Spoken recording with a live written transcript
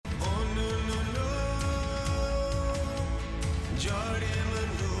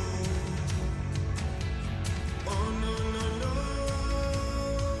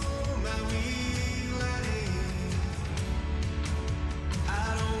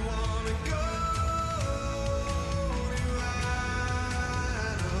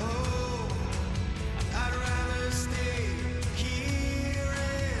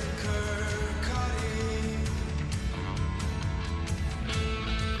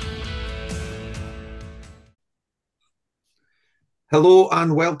Hello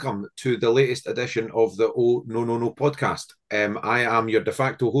and welcome to the latest edition of the Oh No No No podcast. I am your de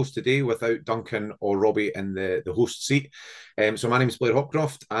facto host today without Duncan or Robbie in the host seat. So my name is Blair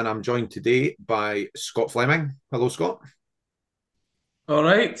Hopcroft and I'm joined today by Scott Fleming. Hello, Scott. All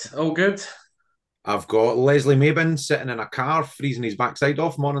right, all good. I've got Leslie Mabin sitting in a car, freezing his backside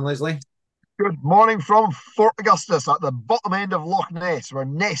off. Morning, Leslie. Good morning from Fort Augustus at the bottom end of Loch Ness, where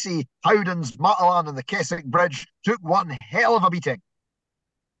Nessie, Howdens, Matalan, and the Keswick Bridge took one hell of a beating.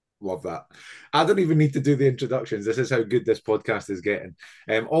 Love that. I don't even need to do the introductions. This is how good this podcast is getting.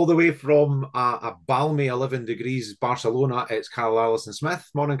 All the way from a balmy 11 degrees Barcelona, it's Carol Allison Smith.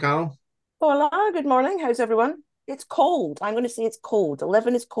 Morning, Carol. Hola, good morning. How's everyone? It's cold. I'm going to say it's cold.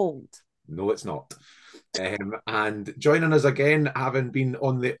 11 is cold. No, it's not. And joining us again, having been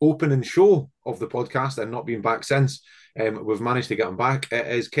on the opening show of the podcast and not been back since, we've managed to get him back. It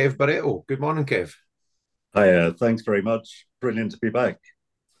is Kev Barretto. Good morning, Kev. Hi, thanks very much. Brilliant to be back.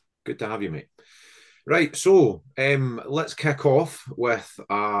 Good to have you, mate. Right, so let's kick off with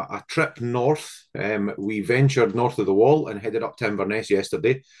a trip north. We ventured north of the wall and headed up to Inverness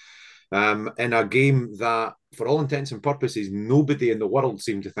yesterday in a game that, for all intents and purposes, nobody in the world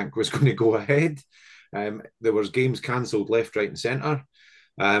seemed to think was going to go ahead. There was games cancelled left, right, and centre.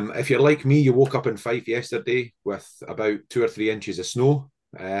 If you're like me, you woke up in Fife yesterday with about 2 or 3 inches of snow,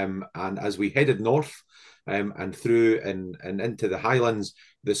 and as we headed north and through and into the Highlands,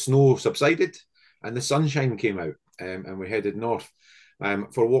 the snow subsided and the sunshine came out, and we headed north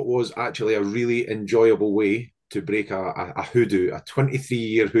for what was actually a really enjoyable way to break a hoodoo, a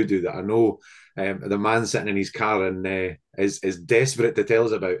 23-year hoodoo that I know the man sitting in his car and is desperate to tell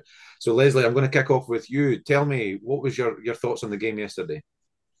us about. So, Leslie, I'm going to kick off with you. Tell me, what was your thoughts on the game yesterday?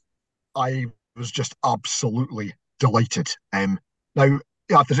 I was just absolutely delighted. Now,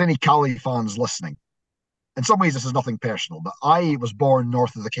 if there's any Caley fans listening, in some ways this is nothing personal, but I was born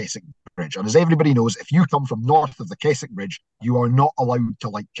north of the Keswick Bridge, and as everybody knows, if you come from north of the Keswick Bridge, you are not allowed to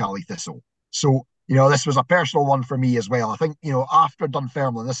like Caley Thistle. So, this was a personal one for me as well. I think, after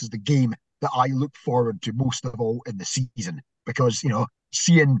Dunfermline, this is the game that I look forward to most of all in the season because,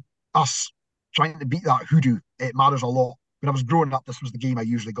 seeing us trying to beat that hoodoo, it matters a lot. When I was growing up, this was the game I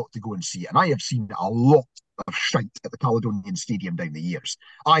usually got to go and see. And I have seen a lot of shite at the Caledonian Stadium down the years.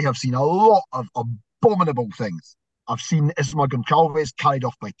 I have seen a lot of abominable things. I've seen Isma Goncalves carried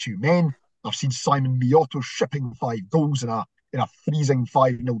off by two men. I've seen Simon Miyotto shipping 5 goals in a freezing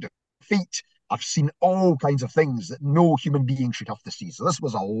 5-0 defeat. I've seen all kinds of things that no human being should have to see. So this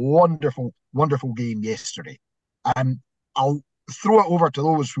was a wonderful, wonderful game yesterday. I'll throw it over to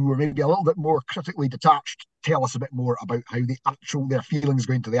those who are maybe a little bit more critically detached. Tell us a bit more about how their feelings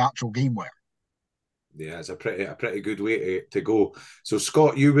going to the actual game were. Yeah, it's a pretty good way to go. So,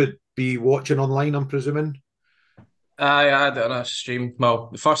 Scott, you would be watching online, I'm presuming? I had it on a stream. Well,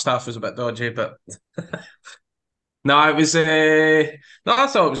 the first half was a bit dodgy, but no, it was. No, I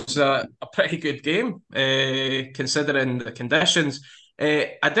thought it was a pretty good game, considering the conditions.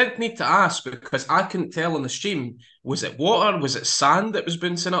 I did need to ask because I couldn't tell on the stream. Was it water? Was it sand that was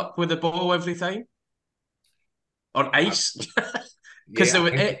bouncing up with the ball every time, or ice? Because Yeah, I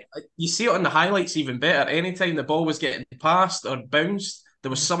think you see it on the highlights even better. Anytime the ball was getting passed or bounced,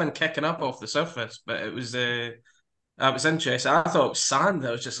 there was someone kicking up off the surface. But it was interesting. I thought it was sand.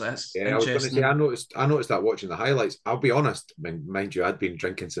 I was just like, that's Yeah, I was going to say interesting. I noticed that watching the highlights. I'll be honest, mind you, I'd been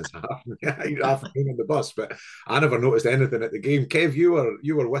drinking since half afternoon on the bus, but I never noticed anything at the game. Kev,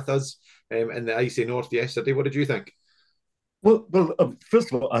 you were with us in the icy north yesterday. What did you think?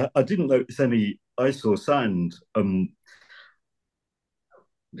 First of all, I didn't notice any ice or sand.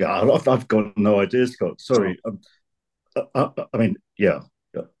 Yeah, I've got no idea, Scott. Sorry. I mean, yeah,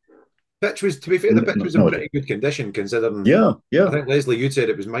 Pitch was, to be fair, the pitch was in no idea. pretty good condition considering. Yeah, I yeah. think Leslie, you'd said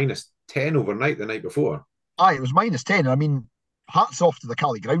it was -10 overnight the night before. Aye, it was -10. I mean, hats off to the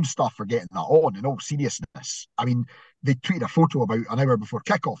Cali ground staff for getting that on in all seriousness. I mean, they tweeted a photo about an hour before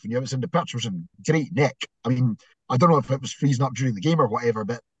kickoff, and it's in the pitch was in great nick. I mean, I don't know if it was freezing up during the game or whatever,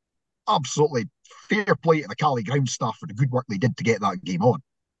 but absolutely fair play to the Cali ground staff for the good work they did to get that game on.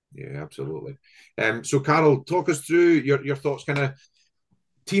 Yeah, absolutely. So, Carol, talk us through your thoughts. Kind of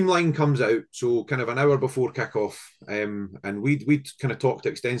team line comes out, so kind of an hour before kickoff, and we kind of talked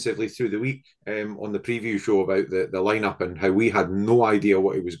extensively through the week on the preview show about the lineup and how we had no idea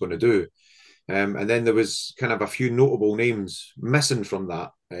what he was going to do. And then there was kind of a few notable names missing from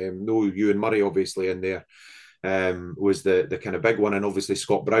that. No Ewan Murray, obviously, in there was the kind of big one, and obviously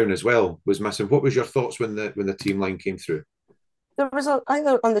Scott Brown as well was missing. What was your thoughts when the team line came through? There was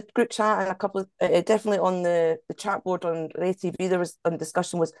either on the group chat and a couple of definitely on the chat board on ATV. There was a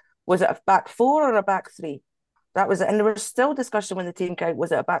discussion was it a back four or a back three? That was it. And there was still discussion when the team count,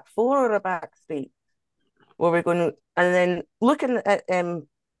 was it a back four or a back three? Were we going to, and then looking at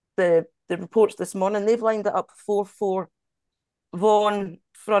the reports this morning, they've lined it up 4-4, Vaughan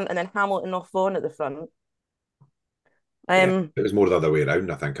front and then Hamilton off Vaughan at the front. Yeah, it was more the other way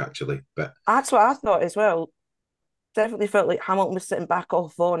around, I think, actually. But that's what I thought as well. Definitely felt like Hamilton was sitting back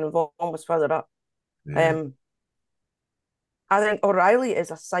off Vaughan and Vaughan was further up. yeah. I think O'Reilly is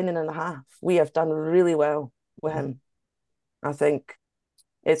a signing and a half. We have done really well with him. I think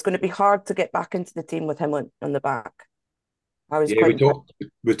it's going to be hard to get back into the team with him on the back. I was Yeah, quite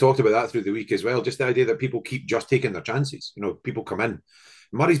we talked about that through the week as well. Just the idea that people keep just taking their chances. You know, people come in.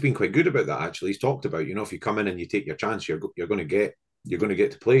 Murray's been quite good about that, actually. He's talked about, you know, if you come in and you take your chance, you're going to get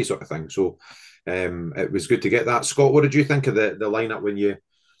to play, sort of thing. So it was good to get that. Scott, what did you think of the lineup when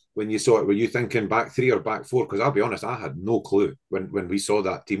you saw it? Were you thinking back three or back four? Because I'll be honest, I had no clue when we saw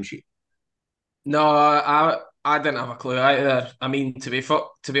that team sheet. No, I didn't have a clue either. I mean, to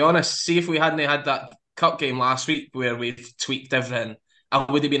be honest, see if we hadn't had that cup game last week where we've tweaked everything, I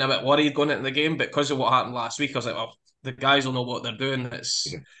would have been a bit worried going into the game. But because of what happened last week, I was like, well, the guys will know what they're doing.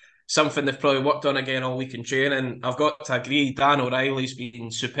 It's something they've probably worked on again all week in training. I've got to agree, Dan O'Reilly's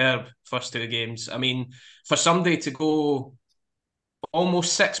been superb first two games. I mean, for somebody to go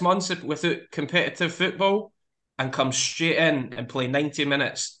almost 6 months without competitive football and come straight in and play 90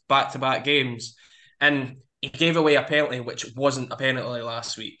 minutes back-to-back games. And he gave away a penalty, which wasn't a penalty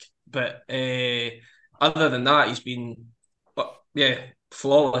last week. But other than that, he's been,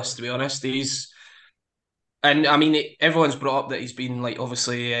 flawless, to be honest. And I mean, everyone's brought up that he's been like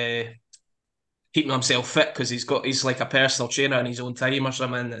obviously keeping himself fit because he's like a personal trainer in his own time or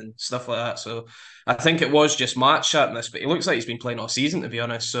something and stuff like that. So I think it was just match sharpness, but he looks like he's been playing all season, to be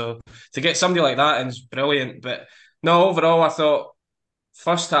honest. So to get somebody like that is brilliant. But no, overall, I thought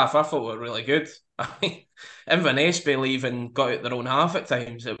first half I thought we were really good. I mean, Inverness barely even got out their own half at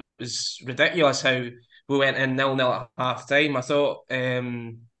times. It was ridiculous how we went in 0-0 at half time. I thought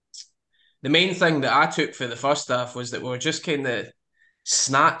the main thing that I took for the first half was that we were just kind of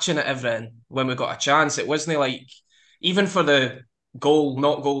snatching at everything when we got a chance. It wasn't like, even for the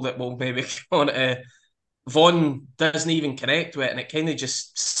not goal that we'll maybe go on to, Vaughan doesn't even connect with it and it kind of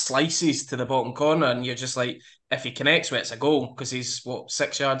just slices to the bottom corner and you're just like, if he connects with it, it's a goal because he's,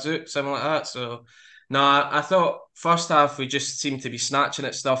 6 yards out, something like that. So, no, I thought first half we just seemed to be snatching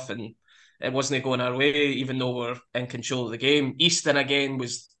at stuff and it wasn't going our way, even though we're in control of the game. Easton, again,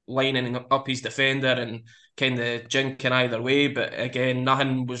 was lining up his defender and kind of jinking either way, but again,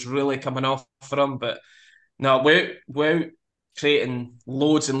 nothing was really coming off for him. But no, we're creating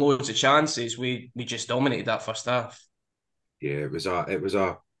loads and loads of chances. We just dominated that first half. Yeah, it was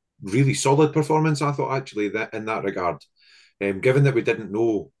a really solid performance, I thought, actually, that in that regard. Given that we didn't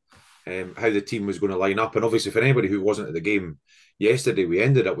know how the team was going to line up, and obviously for anybody who wasn't at the game yesterday, we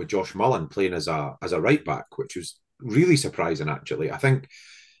ended up with Josh Mullen playing as a right back, which was really surprising, actually. I think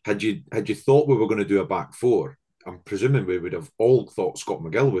had you thought we were going to do a back four, I'm presuming we would have all thought Scott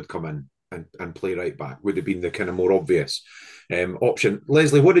McGill would come in and play right back. Would have been the kind of more obvious option.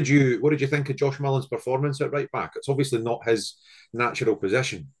 Leslie, what did you think of Josh Mullen's performance at right back? It's obviously not his natural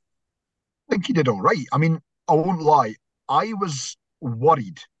position. I think he did all right. I mean, I won't lie. I was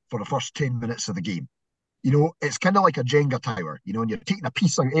worried for the first 10 minutes of the game. You know, it's kind of like a Jenga tower, you know, and you're taking a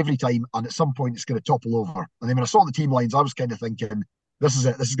piece out every time, and at some point it's going to topple over. And then when I saw the team lines, I was kind of thinking, this is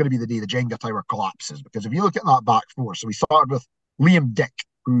it. This is going to be the day the Jenga tower collapses. Because if you look at that back four, so we started with Liam Dick,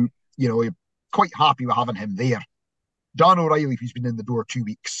 who, you know, you're quite happy with having him there. Dan O'Reilly, who's been in the door 2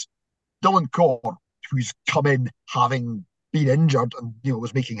 weeks. Dylan Corr, who's come in having been injured and, you know,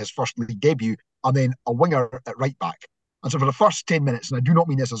 was making his first league debut, and then a winger at right back. And so for the first 10 minutes, and I do not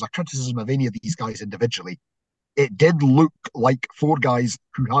mean this as a criticism of any of these guys individually, it did look like four guys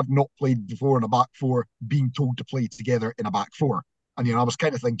who had not played before in a back four being told to play together in a back four. And, you know, I was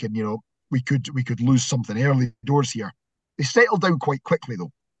kind of thinking, you know, we could lose something early doors here. They settled down quite quickly,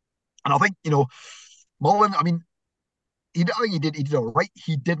 though. And I think, you know, Mullen, I mean, I think he did all right.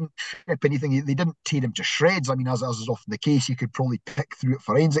 He didn't trip anything. They didn't tear him to shreds. I mean, as is often the case, you could probably pick through it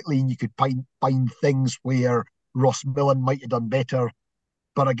forensically and you could find things where Ross Millen might have done better.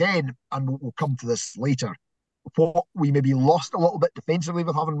 But again, and we'll come to this later, what we maybe lost a little bit defensively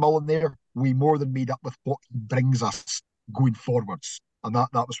with having Mullen there, we more than made up with what he brings us going forwards. And that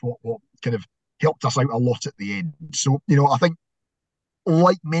was what kind of helped us out a lot at the end. So, you know, I think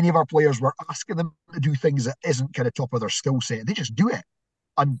like many of our players, we're asking them to do things that isn't kind of top of their skill set. They just do it.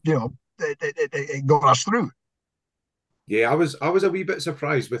 And, you know, it got us through. Yeah, I was a wee bit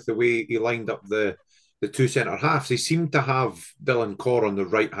surprised with the way he lined up the two centre halves. He seemed to have Dylan Corr on the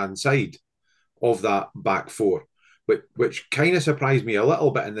right hand side of that back four, which kind of surprised me a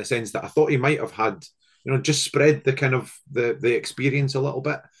little bit in the sense that I thought he might have had, just spread the kind of the experience a little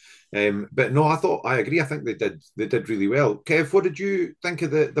bit. But no, I agree. I think they did really well. Kev, what did you think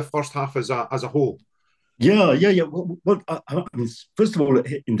of the first half as a whole? Yeah. I mean, first of all,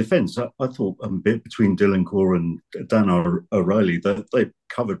 in defence, I thought between Dylan Core and Dan O'Reilly, that they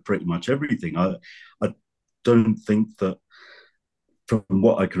covered pretty much everything. I don't think that, from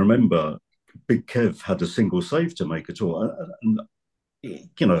what I can remember, Big Kev had a single save to make at all. And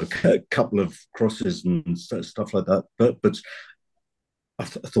a couple of crosses and stuff like that. But I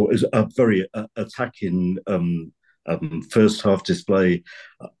thought it was a very attacking first half display.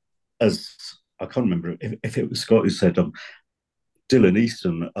 As I can't remember if it was Scott who said, Dylan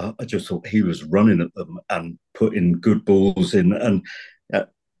Easton, I just thought he was running at them and putting good balls in. And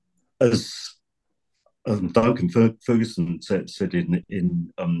as Duncan Ferguson said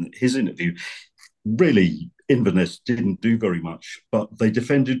in his interview, really Inverness didn't do very much, but they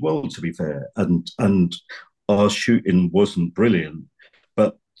defended well, to be fair, and our shooting wasn't brilliant,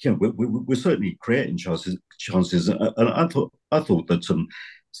 but we're certainly creating chances, and I thought that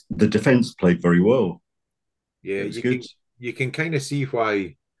the defence played very well. Yeah, you can kind of see why.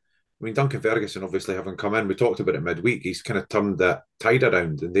 I mean, Duncan Ferguson, obviously having come in, we talked about it midweek. He's kind of turned that tide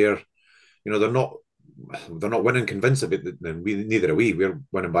around, and they're not winning convincingly. Neither are we. We're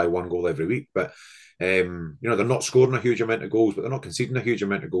winning by 1 goal every week, but they're not scoring a huge amount of goals, but they're not conceding a huge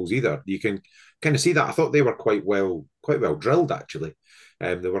amount of goals either. You can kind of see that. I thought they were quite well drilled actually.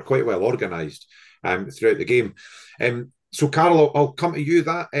 They were quite well organised throughout the game. So, Carol, I'll come to you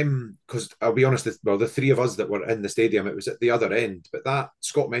that because I'll be honest, the three of us that were in the stadium, it was at the other end. But that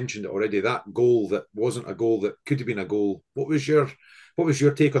Scott mentioned it already. That goal that wasn't a goal that could have been a goal. What was your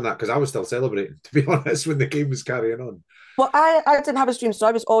take on that? Because I was still celebrating, to be honest, when the game was carrying on. Well, I didn't have a stream, so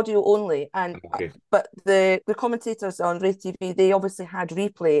I was audio only, but the commentators on Wraith TV, they obviously had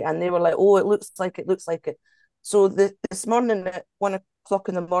replay, and they were like, "Oh, it looks like it." So this morning at 1 o'clock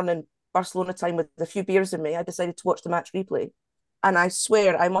in the morning, Barcelona time, with a few beers in me, I decided to watch the match replay, and I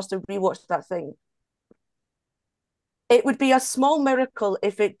swear I must have rewatched that thing. It would be a small miracle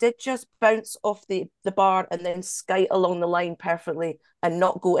if it did just bounce off the bar and then skite along the line perfectly and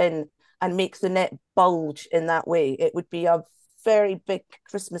not go in and make the net bulge in that way. It would be a very big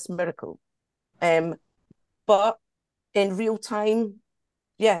Christmas miracle. But in real time,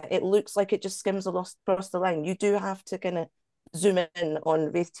 yeah, it looks like it just skims across the line. You do have to kind of zoom in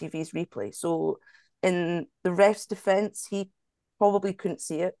on Wraith TV's replay. So in the ref's defence, he probably couldn't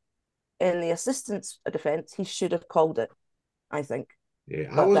see it. In the assistant's defence, he should have called it, I think. Yeah,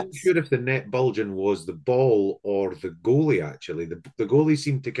 I wasn't sure if the net bulging was the ball or the goalie, actually. The goalie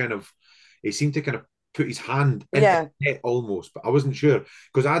seemed to kind of put his hand in the net almost, but I wasn't sure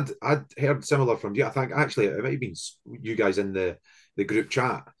because I'd heard similar from you. I think actually it might have been you guys in the group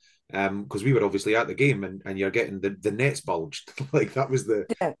chat because we were obviously at the game and you're getting the nets bulged. Like that was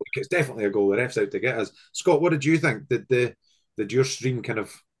like it's definitely a goal. The ref's out to get us. Scott, what did you think? Did your stream kind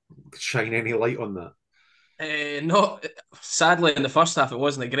of shine any light on that? No, sadly in the first half it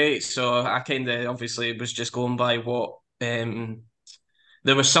wasn't great, so I kind of obviously was just going by what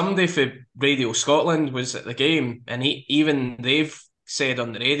there was somebody for Radio Scotland was at the game, and even they've said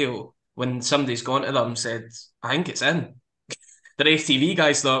on the radio when somebody's gone to them said, I think it's in. The ATV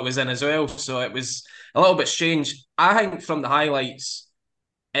guys thought it was in as well, so it was a little bit strange. I think from the highlights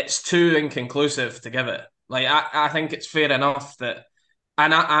it's too inconclusive to give it. Like I think it's fair enough that.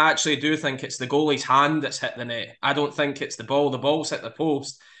 And I actually do think it's the goalie's hand that's hit the net. I don't think it's the ball. The ball's hit the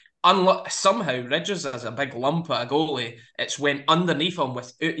post. Somehow Ridgers has a big lump at a goalie. It's went underneath him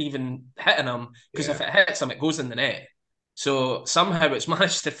without even hitting him. Because if it hits him, it goes in the net. So somehow it's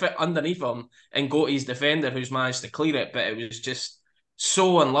managed to fit underneath him and go to his defender who's managed to clear it. But it was just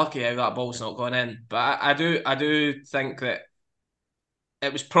so unlucky how that ball's not gone in. But I do think that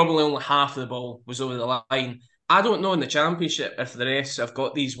it was probably only half of the ball was over the line. I don't know in the Championship if the rest have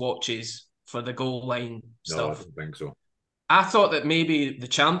got these watches for the goal line stuff. No, I don't think so. I thought that maybe the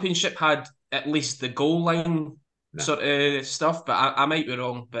Championship had at least the goal line sort of stuff, but I might be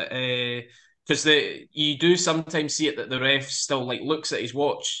wrong. But because you do sometimes see it that the ref still like looks at his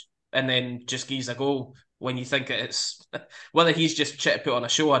watch and then just gives a goal when you think it's whether he's just trying to put on a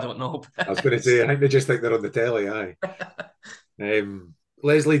show. I don't know. I was going to say I think they just think they're on the telly. Aye.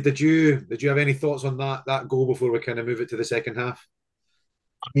 Leslie, did you have any thoughts on that goal before we kind of move it to the second half?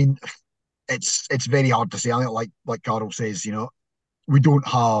 I mean, it's very hard to say. I think, like Carol says, we don't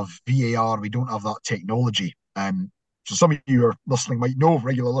have VAR, we don't have that technology. So some of you who are listening might know,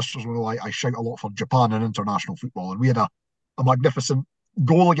 regular listeners will know I shout a lot for Japan and international football, and we had a magnificent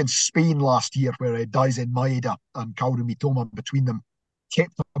goal against Spain last year where Daizen Maeda and Kaoru Mitoma between them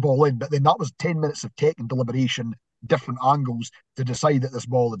kept the ball in, but then that was 10 minutes of tech and deliberation, different angles to decide that this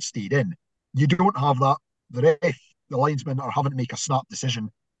ball had stayed in. You don't have that. The ref, the linesmen are having to make a snap decision.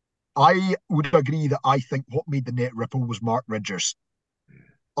 I would agree that I think what made the net ripple was Mark Ridgers.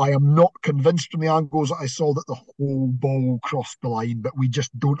 I am not convinced from the angles that I saw that the whole ball crossed the line, but we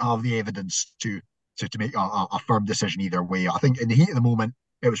just don't have the evidence to make a firm decision either way. I think in the heat of the moment,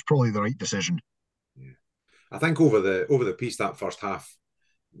 it was probably the right decision. Yeah. I think over the piece that first half,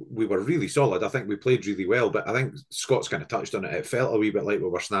 we were really solid. I think we played really well, but I think Scott's kind of touched on it. It felt a wee bit like we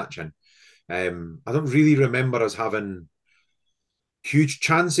were snatching. I don't really remember us having huge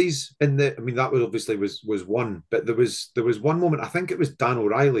chances in the. I mean, that was obviously was one, but there was one moment. I think it was Dan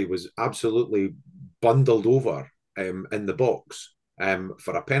O'Reilly was absolutely bundled over in the box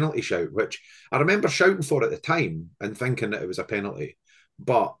for a penalty shout, which I remember shouting for at the time and thinking that it was a penalty.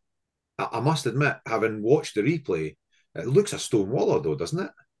 But I must admit, having watched the replay, it looks a stone waller though, doesn't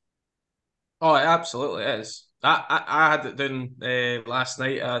it? Oh, it absolutely is. I had it done last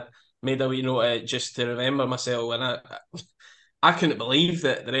night. I made a wee note of it just to remember myself, and I couldn't believe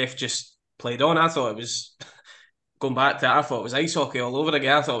that the ref just played on. I thought it was going back to it, I thought it was ice hockey all over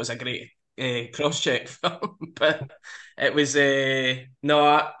again. I thought it was a great cross-check film, but it was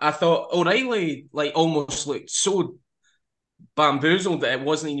no. I thought O'Reilly like almost looked so bamboozled that it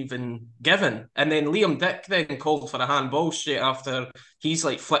wasn't even given, and then Liam Dick then called for a handball straight after he's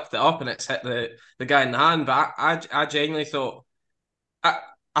like flicked it up and it's hit the guy in the hand. But I genuinely thought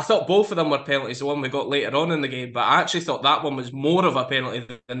I thought both of them were penalties, the one we got later on in the game, but I actually thought that one was more of a penalty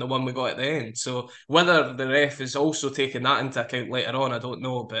than the one we got at the end. So whether the ref is also taking that into account later on, I don't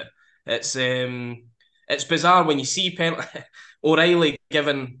know. But it's bizarre when you see O'Reilly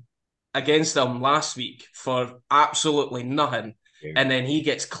given against them last week for absolutely nothing, and then he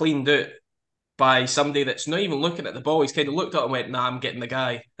gets cleaned out by somebody that's not even looking at the ball. He's kind of looked at it and went, "Nah, I'm getting the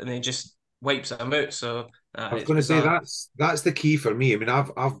guy," and then just wipes him out. So I was going to say that's the key for me. I mean,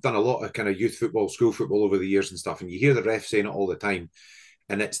 I've done a lot of kind of youth football, school football over the years and stuff, and you hear the ref saying it all the time,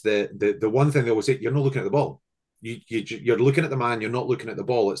 and it's the one thing they always say: you're not looking at the ball. You're looking at the man. You're not looking at the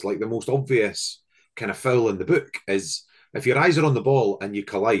ball. It's like the most obvious kind of foul in the book is if your eyes are on the ball and you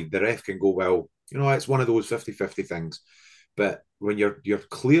collide, the ref can go, well, it's one of those 50-50 things. But when you're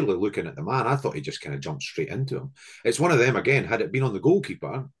clearly looking at the man, I thought he just kind of jumped straight into him. It's one of them again. Had it been on the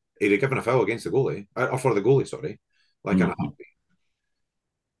goalkeeper, he'd have given a foul against the goalie, or for the goalie, sorry. Like an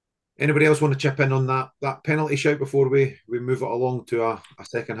Anybody else want to chip in on that penalty shout before we move it along to a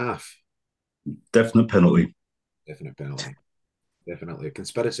second half? Definite penalty. Definite penalty. Definitely a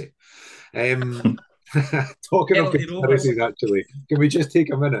conspiracy. Talking of conspiracies, actually, can we just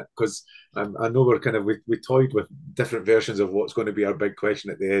take a minute? Because I know we toyed with different versions of what's going to be our big question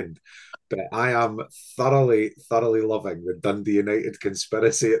at the end, but I am thoroughly loving the Dundee United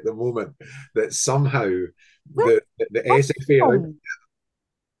conspiracy at the moment that somehow the SFA are.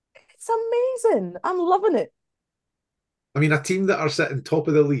 It's amazing. I'm loving it. I mean, a team that are sitting top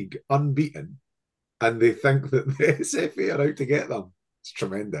of the league, unbeaten, and they think that the SFA are out to get them. It's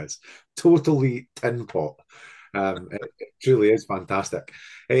tremendous. Totally tin pot. It truly is fantastic.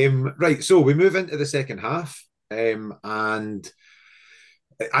 Right, so we move into the second half. And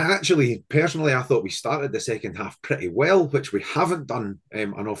I actually, personally, I thought we started the second half pretty well, which we haven't done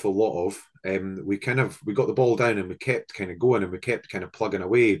an awful lot of. We got the ball down and we kept kind of going and we kept kind of plugging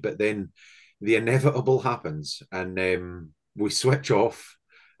away. But then the inevitable happens and we switch off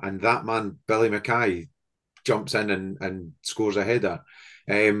and that man, Billy Mackay, jumps in and scores a header.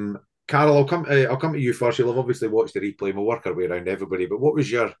 Carol, I'll come to you first. You'll have obviously watched the replay. We'll work our way around everybody. But what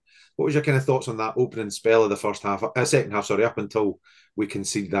was your kind of thoughts on that opening spell of the second half? Sorry, up until we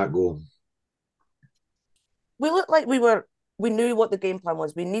conceded that goal. We looked like we knew what the game plan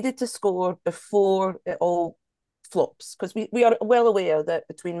was. We needed to score before it all flops because we are well aware that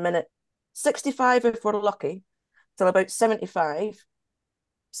between minute 65, if we're lucky, till about 75.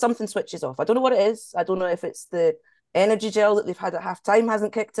 Something switches off. I don't know what it is. I don't know if it's the energy gel that they've had at half time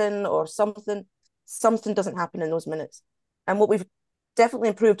hasn't kicked in or something. Something doesn't happen in those minutes. And what we've definitely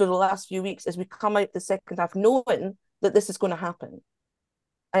improved over the last few weeks is we come out the second half knowing that this is going to happen.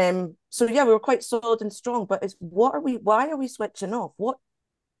 So yeah, we were quite solid and strong, but why are we switching off?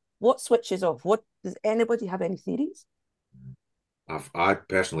 What switches off? Does anybody have any theories? I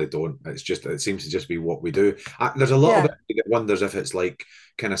personally don't. It seems to just be what we do. There's a lot of it that wonders if it's like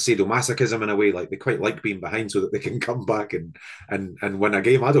kind of sadomasochism in a way, like they quite like being behind so that they can come back and win a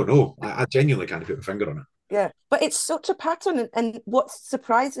game. I don't know. I genuinely can't put my finger on it. Yeah, but it's such a pattern. And what's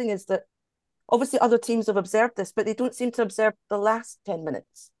surprising is that obviously other teams have observed this, but they don't seem to observe the last 10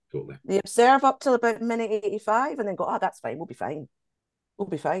 minutes. Totally. They observe up till about minute 85 and then go, that's fine, we'll be fine. We'll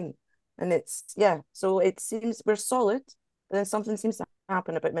be fine. And it's, so it seems we're solid, and then something seems to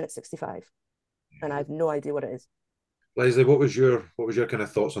happen about minute 65. And I have no idea what it is. Leslie, what was your kind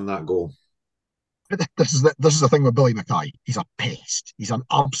of thoughts on that goal? This is the thing with Billy Mackay. He's a pest. He's an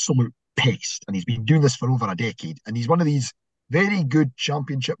absolute pest, and he's been doing this for over a decade. And he's one of these very good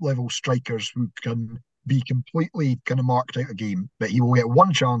championship level strikers who can be completely kind of marked out a game, but he will get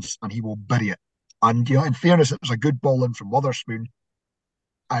one chance and he will bury it. And in fairness, it was a good ball in from Witherspoon.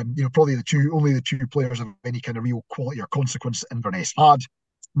 Probably only the two players of any kind of real quality or consequence that Inverness had.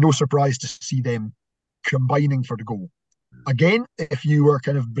 No surprise to see them combining for the goal. Again, if you were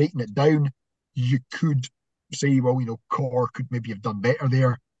kind of breaking it down, you could say, well, Corr could maybe have done better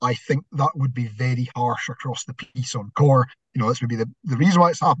there. I think that would be very harsh across the piece on Corr. That's maybe the reason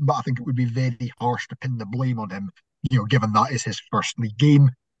why it's happened, but I think it would be very harsh to pin the blame on him, given that is his first league game.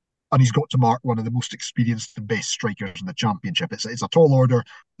 And he's got to mark one of the most experienced and best strikers in the championship. It's a tall order.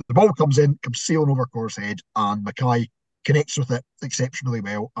 The ball comes sailing over Corr's head, and Mackay connects with it exceptionally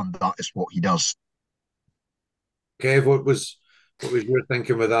well, and that is what he does. Kev, what was your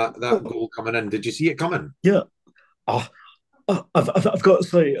thinking with that goal coming in? Did you see it coming? Yeah. I've got to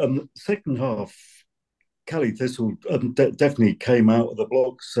say, second half, Caley Thistle definitely came out of the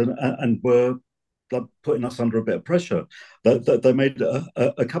blocks and were putting us under a bit of pressure. They made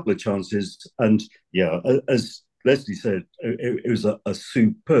a couple of chances, and as Leslie said, it was a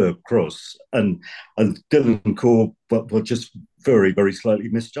superb cross, and Dylan Corr were just very, very slightly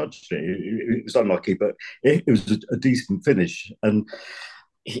misjudged it. It was unlucky, but it was a decent finish. And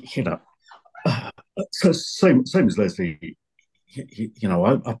so same as Leslie,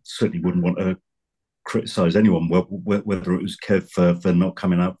 I certainly wouldn't want to criticise anyone, whether it was Kev for not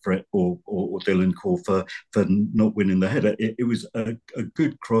coming out for it or Dylan Corr for not winning the header. It was a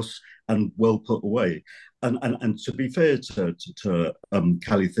good cross and well put away. And to be fair to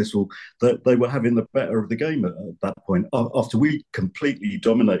Caley Thistle, that they were having the better of the game at that point. After we completely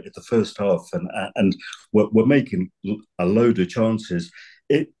dominated the first half and were making a load of chances,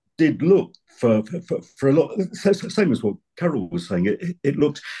 it did look for a lot. Same as what Carol was saying. It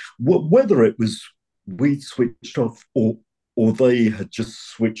looked, whether it was we switched off or they had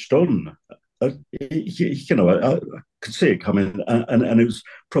just switched on. I could see it coming, and it was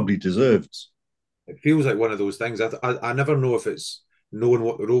probably deserved. It feels like one of those things. I never know if it's knowing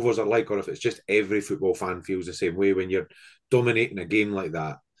what the Rovers are like or if it's just every football fan feels the same way when you're dominating a game like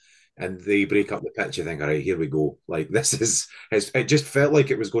that and they break up the pitch. You think, all right, here we go. Like, it just felt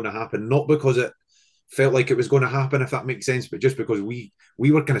like it was going to happen, not because it felt like it was going to happen, if that makes sense, but just because we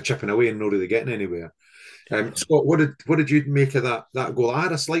were kind of chipping away and not really getting anywhere. Scott, what did you make of that goal? I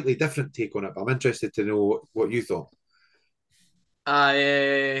had a slightly different take on it, but I'm interested to know what you thought.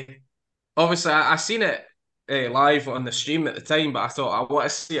 Obviously, I seen it live on the stream at the time, but I thought I want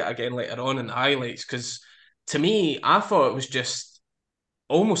to see it again later on in the highlights, because to me, I thought it was just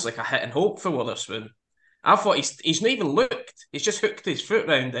almost like a hit and hope for Witherspoon. I thought he's not even looked. He's just hooked his foot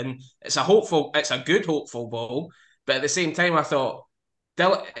round, and it's a good hopeful ball. But at the same time, I thought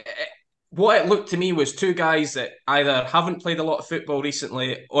what it looked to me was two guys that either haven't played a lot of football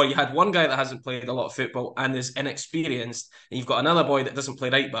recently, or you had one guy that hasn't played a lot of football and is inexperienced, and you've got another boy that doesn't play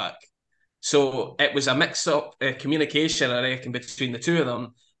right back. So it was a mix-up communication, I reckon, between the two of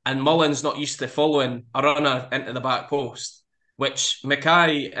them. And Mullen's not used to following a runner into the back post, which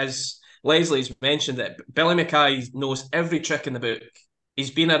Mackay, as Leslie's mentioned it, Billy Mackay knows every trick in the book.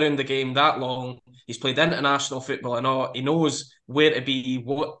 He's been around the game that long. He's played international football and all. He knows where to be,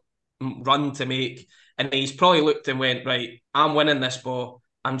 what run to make. And he's probably looked and went, right, I'm winning this ball.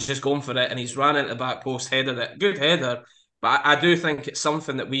 I'm just going for it. And he's ran into the back post, headed it. Good header. But I do think it's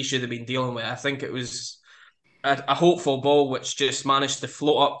something that we should have been dealing with. I think it was a hopeful ball which just managed to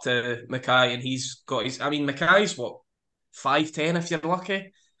float up to Mackay, and he's got his... I mean, Mackay's, 5'10" if you're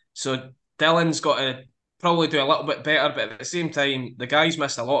lucky? So Dylan's got to probably do a little bit better, but at the same time, the guy's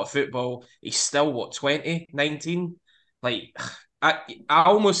missed a lot of football. He's still, 20, 19? Like, I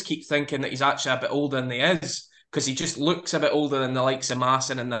almost keep thinking that he's actually a bit older than he is, because he just looks a bit older than the likes of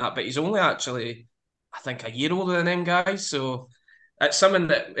Masson and that, but he's only actually, I think, a year older than them guys. So it's something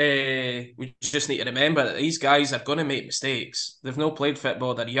that we just need to remember, that these guys are going to make mistakes. They've not played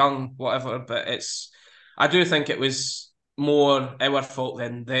football, they're young, whatever, but I do think it was more our fault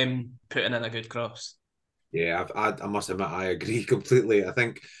than them putting in a good cross. Yeah, I must admit, I agree completely. I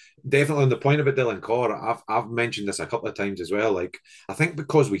think definitely on the point about Dylan Corr, I've mentioned this a couple of times as well. Like, I think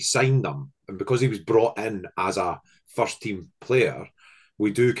because we signed him and because he was brought in as a first team player,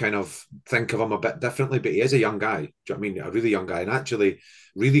 we do kind of think of him a bit differently, but he is a young guy. Do you know what I mean? A really young guy, and actually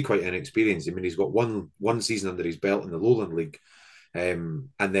really quite inexperienced. I mean, he's got one season under his belt in the Lowland League, and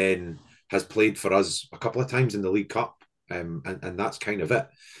then has played for us a couple of times in the League Cup. And that's kind of it.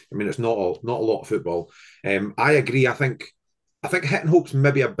 I mean, it's not a lot of football. I agree. I think hitting Hope's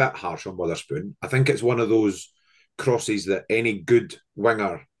maybe a bit harsh on Witherspoon. I think it's one of those crosses that any good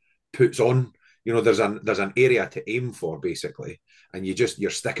winger puts on. You know, there's an area to aim for basically, and you're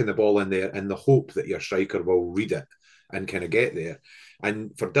sticking the ball in there in the hope that your striker will read it and kind of get there.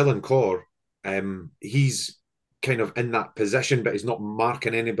 And for Dylan Corr, he's kind of in that position, but he's not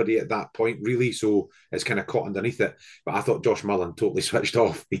marking anybody at that point, really. So it's kind of caught underneath it. But I thought Josh Mullen totally switched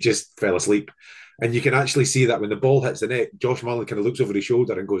off. He just fell asleep. And you can actually see that when the ball hits the net, Josh Mullen kind of looks over his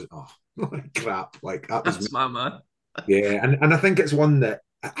shoulder and goes, oh, crap. Like that's my man. Yeah. And I think it's one that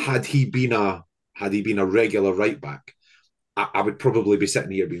had he been a regular right back, I would probably be sitting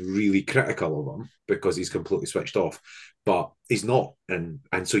here being really critical of him because he's completely switched off. But he's not. And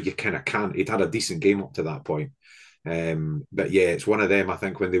so you kind of can't. He'd had a decent game up to that point. But yeah, it's one of them. I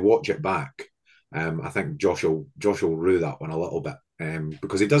think when they watch it back, I think Josh will rue that one a little bit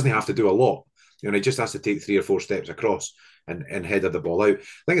because he doesn't have to do a lot. You know, he just has to take 3 or 4 steps across and header the ball out.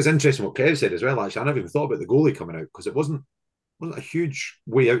 I think it's interesting what Kev said as well. Actually, I never even thought about the goalie coming out because it wasn't a huge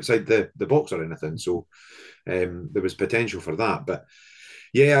way outside the box or anything. So there was potential for that. But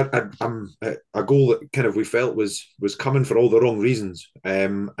yeah, a goal that kind of we felt was coming for all the wrong reasons.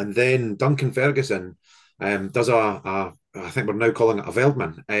 And then Duncan Ferguson does I think we're now calling it a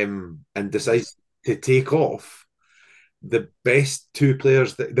Veldman, and decides to take off the best 2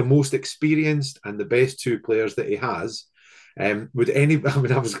 players, the most experienced and the best 2 players that he has. I'm not even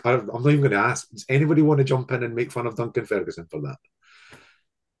going to ask. Does anybody want to jump in and make fun of Duncan Ferguson for that?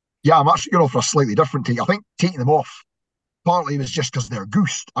 Yeah, I'm actually going for a slightly different take. I think taking them off partly was just because they're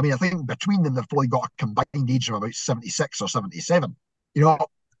goosed. I mean, I think between them, they've probably got a combined age of about 76 or 77. You know,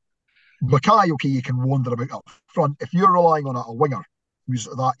 Mackay, okay, you can wander about up front. If you're relying on a winger who's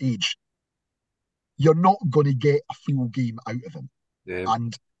at that age, you're not going to get a full game out of him. Yeah.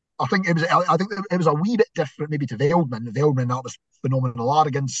 And I think it was a wee bit different maybe to Veldman. Veldman, that was phenomenal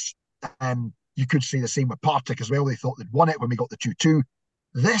arrogance. You could say the same with Partick as well. They thought they'd won it when we got the 2-2.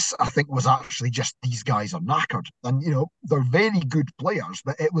 This, I think, was actually just these guys are knackered. And, you know, they're very good players,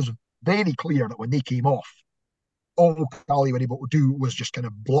 but it was very clear that when they came off, all Caley were able to do was just kind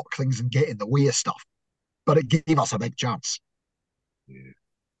of block things and get in the way of stuff. But it gave us a big chance. Yeah.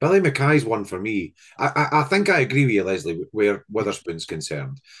 Billy Mackay's one for me. I think I agree with you, Leslie, where Witherspoon's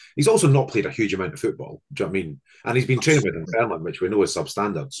concerned. He's also not played a huge amount of football. Do you know what I mean? And he's been training with Dunfermline, which we know is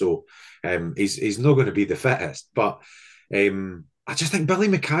substandard. So he's not going to be the fittest. But I just think Billy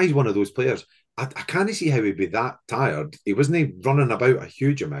Mackay's one of those players. I can't see how he'd be that tired. He wasn't running about a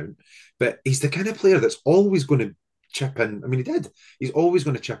huge amount, but he's the kind of player that's always going to chip in. I mean, he did. He's always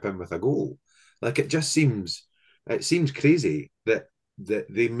going to chip in with a goal. Like it seems crazy that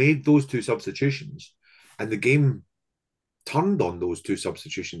they made those 2 substitutions and the game turned on those 2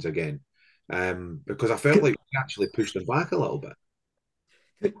 substitutions again. Because I felt like we actually pushed them back a little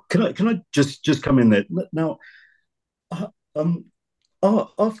bit. Can I just come in there now?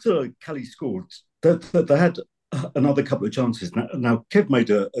 After Caley scored, they had another couple of chances. Now Kev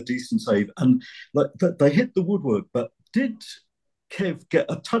made a decent save, and they hit the woodwork. But did Kev get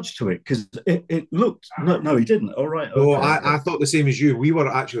a touch to it? Because it looked no, he didn't. All right. No, okay. I thought the same as you. We were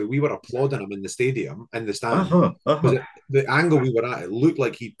applauding him in the stadium, in the stand. The angle we were at, it looked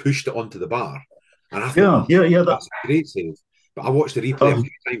like he pushed it onto the bar, and I thought, that's a great save. But I watched the replay a few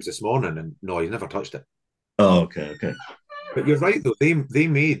times this morning, and no, he's never touched it. Oh, okay. But you're right though.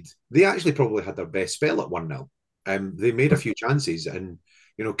 They actually probably had their best spell at 1-0. They made a few chances and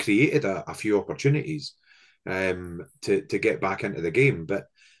created a few opportunities to get back into the game. But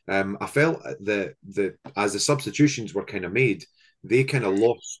I felt that as the substitutions were kind of made, they kind of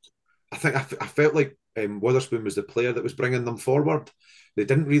lost. I felt like Witherspoon was the player that was bringing them forward. They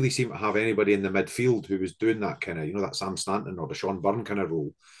didn't really seem to have anybody in the midfield who was doing that kind of, that Sam Stanton or the Sean Byrne kind of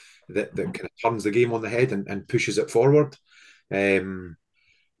role that kind of turns the game on the head and pushes it forward. Sorry,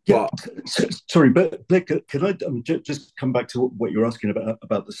 but Blake, can I just come back to what you're asking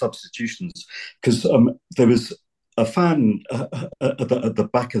about the substitutions? Because there was a fan at the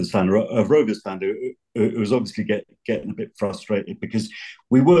back of the stand, a Rovers fan, who was obviously getting a bit frustrated because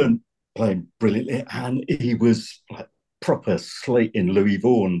we weren't playing brilliantly, and he was like proper slating Louis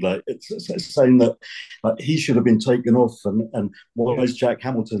Vaughan, like it's saying that he should have been taken off, and why is Jack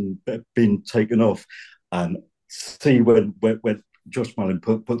Hamilton been taken off? And see when Josh Mullen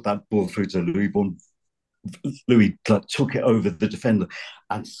put that ball through to Louis Vaughan, Louis like, took it over the defender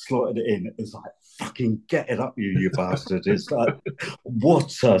and slotted it in. It was like, fucking get it up, you bastard. It's like,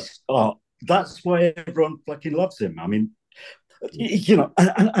 what a start. That's why everyone fucking loves him. I mean, you know,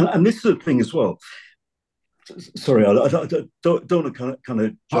 and this is the thing as well. Sorry, I don't want to kind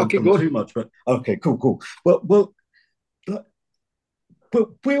of jump on too much, but okay, cool. Well, but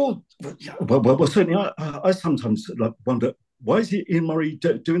we all, well certainly I sometimes like wonder, why is Ian Murray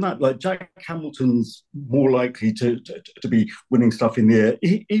doing that? Like Jack Hamilton's more likely to be winning stuff in the air,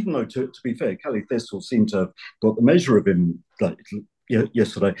 even though to be fair, Caley Thistle seemed to have got the measure of him like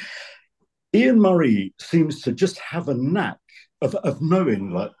yesterday. Ian Murray seems to just have a knack of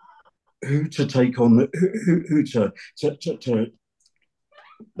knowing like who to take on, who to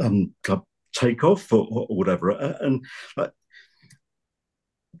take off or whatever, and like.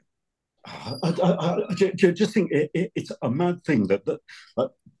 I just think it's a mad thing that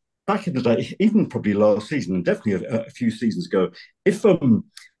back in the day, even probably last season, and definitely a few seasons ago, if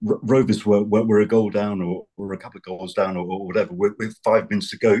Rovers were a goal down or a couple of goals down or whatever, with 5 minutes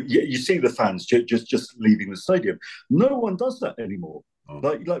to go, you see the fans just leaving the stadium. No one does that anymore.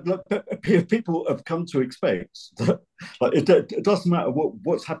 Like people have come to expect that, like it doesn't matter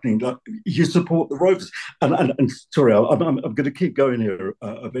what's happening. Like you support the Rovers, and sorry, I'm going to keep going here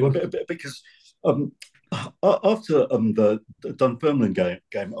a bit because after the Dunfermline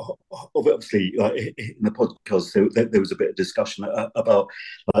game, obviously in the podcast there was a bit of discussion about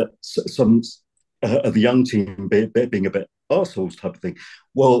some of the young team being a bit arseholes type of thing.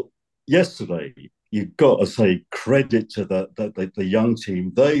 Well, yesterday, you've got to say credit to the young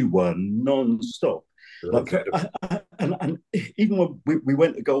team. They were non-stop. Like, and even when we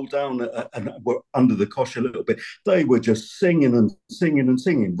went a goal down and were under the cosh a little bit, they were just singing and singing and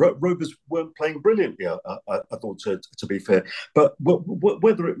singing. Rovers weren't playing brilliantly, I thought, to be fair. But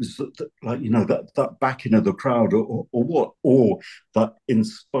whether it was like that backing of the crowd or what, or that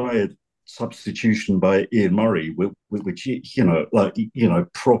inspired substitution by Ian Murray, which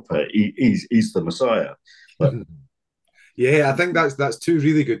proper, he's the Messiah. But, yeah, I think that's two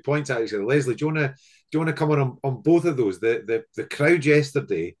really good points actually. Leslie, do you want to come on both of those? The crowd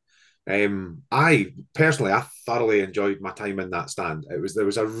yesterday. I thoroughly enjoyed my time in that stand. There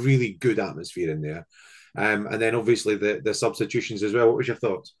was a really good atmosphere in there, and then obviously the substitutions as well. What was your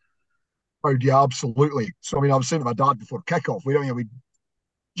thoughts? Oh yeah, absolutely. So I mean, I was saying to my dad before kickoff, we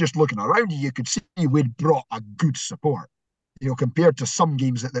just looking around you could see we'd brought a good support. Compared to some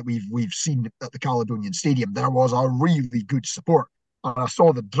games that we've seen at the Caledonian Stadium, there was a really good support. And I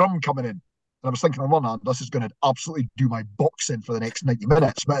saw the drum coming in, and I was thinking, on one hand, this is going to absolutely do my boxing for the next 90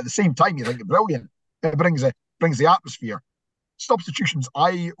 minutes. But at the same time, you think, brilliant. It brings the atmosphere. Substitutions,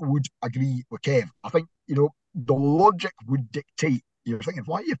 I would agree with Kev. I think, the logic would dictate. You're thinking,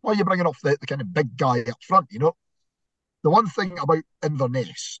 why are you bringing off the kind of big guy up front, The one thing about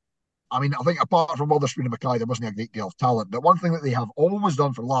Inverness, I mean, I think apart from Witherspoon and Mackay, there wasn't a great deal of talent. But one thing that they have always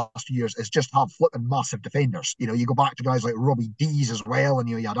done for the last 2 years is just have flipping massive defenders. You go back to guys like Robbie Dees as well, and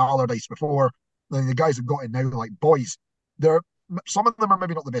you had Allardyce before. And the guys have got in now, like boys. Some of them are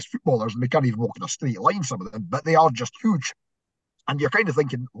maybe not the best footballers, and they can't even walk in a straight line, some of them, but they are just huge. And you're kind of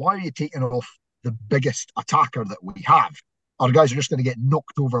thinking, why are you taking off the biggest attacker that we have? Our guys are just going to get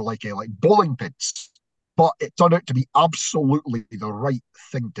knocked over like bowling pins. But it turned out to be absolutely the right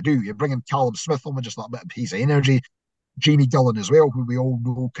thing to do. You're bringing Callum Smith on with just that bit of piece of energy. Jamie Dillon as well, who we all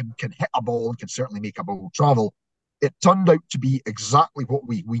know can hit a ball and can certainly make a ball travel. It turned out to be exactly what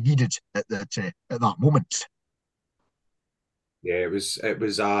we needed at that moment. Yeah, it was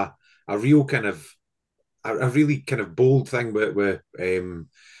a real kind of a really kind of bold thing with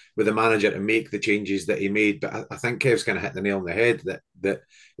the manager to make the changes that he made. But I think Kev's kind of hit the nail on the head that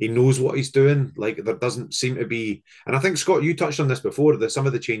he knows what he's doing. Like there doesn't seem to be, and I think Scott, you touched on this before, that some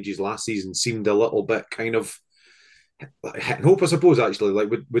of the changes last season seemed a little bit kind of hitting hope, I suppose. Actually, like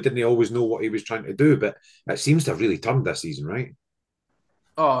we didn't always know what he was trying to do, but it seems to have really turned this season, right?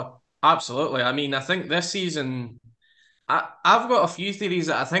 Oh, absolutely. I mean, I think this season, I've got a few theories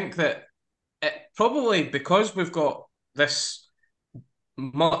that I think that it probably, because we've got this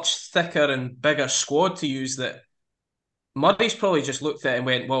much thicker and bigger squad to use, that Murray's probably just looked at it and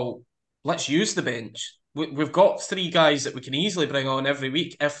went, well, let's use the bench. We've got 3 guys that we can easily bring on every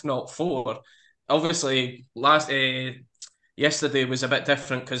week, if not 4. Obviously, yesterday was a bit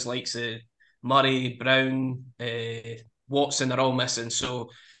different because Murray, Brown, Watson are all missing. So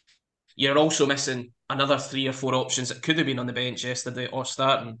you're also missing another 3 or 4 options that could have been on the bench yesterday or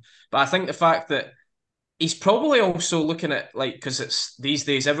starting. But I think the fact that he's probably also looking at, because it's these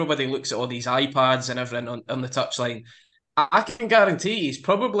days, everybody looks at all these iPads and everything on the touchline. I can guarantee he's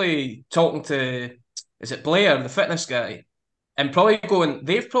probably talking to is it Blair, the fitness guy, and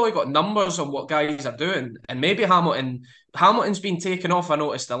they've probably got numbers on what guys are doing, and maybe Hamilton's been taken off. I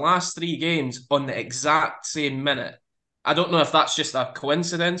noticed the last 3 games on the exact same minute. I don't know if that's just a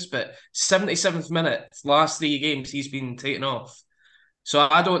coincidence, but 77th minute, last 3 games, he's been taken off. So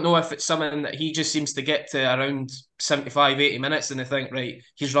I don't know if it's something that he just seems to get to around 75, 80 minutes and they think, right,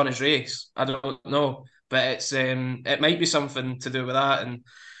 he's run his race. I don't know. But it might be something to do with that.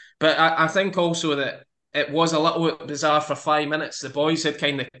 But I think also that it was a little bit bizarre for 5 minutes. The boys had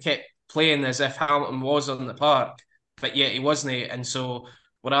kind of kept playing as if Hamilton was on the park, but yet he wasn't. And so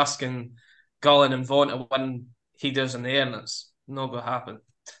we're asking Gullen and Vaughan to win he does in the air, and that's not going to happen.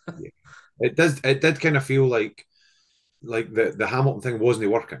 It did kind of feel like the Hamilton thing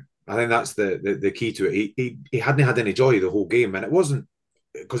wasn't working. I think that's the key to it. He hadn't had any joy the whole game, and it wasn't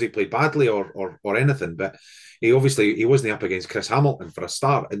because he played badly or anything, but he wasn't up against Chris Hamilton for a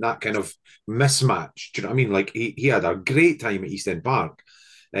start, and that kind of mismatch. Do you know what I mean? Like he had a great time at East End Park,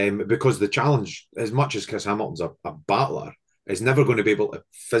 because the challenge, as much as Chris Hamilton's a battler, is never going to be able to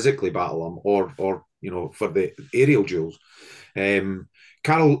physically battle him or for the aerial duels.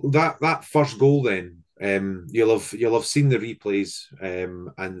 Carol, that first goal then. You'll have seen the replays,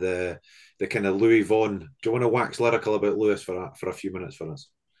 and the kind of Louis Vaughan. Do you want to wax lyrical about Lewis for a few minutes for us?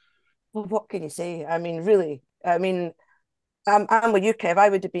 Well, what can you say? I mean, really. I mean, I'm with you, Kev. I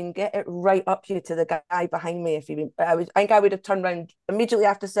would have been get it right up you to the guy behind me if he. I think I would have turned around immediately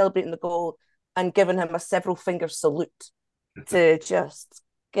after celebrating the goal and given him a several finger salute to just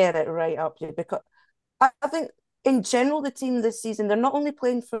get it right up you, because I think in general the team this season, they're not only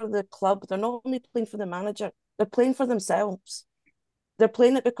playing for the club, they're not only playing for the manager, they're playing for themselves. They're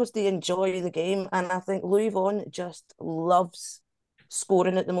playing it because they enjoy the game, and I think Louis Vaughan just loves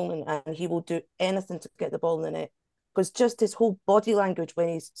scoring at the moment, and he will do anything to get the ball in the net, because just his whole body language when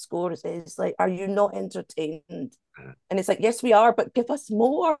he scores is like, are you not entertained? And it's like, yes we are, but give us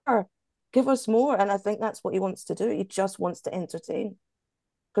more, and I think that's what he wants to do. He just wants to entertain,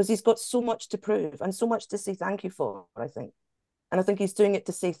 because he's got so much to prove and so much to say thank you for, I think. And I think he's doing it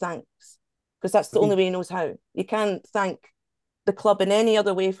to say thanks, because that's the only way he knows how. You can't thank the club in any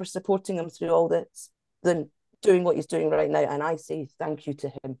other way for supporting him through all this than doing what he's doing right now. And I say thank you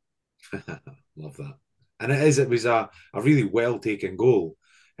to him. Love that. And it was a really well taken goal.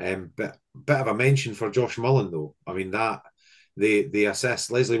 But bit of a mention for Josh Mullen, though. I mean, that the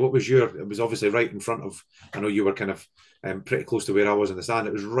assist. Leslie, what was it was obviously right in front of, I know you were kind of pretty close to where I was in the stand.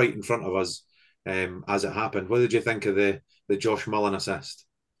 It was right in front of us as it happened. What did you think of the Josh Mullen assist?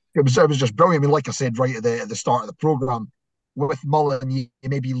 It was just brilliant. I mean, like I said right at the start of the programme, with Mullen, you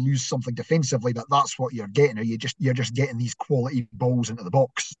maybe lose something defensively, but that's what you're getting. You're just getting these quality balls into the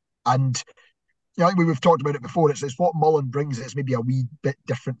box. And I think we've talked about it before. It's what Mullen brings. It's maybe a wee bit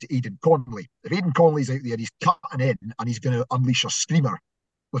different to Aidan Connolly. If Aidan Connolly's out there, he's cutting in and he's going to unleash a screamer.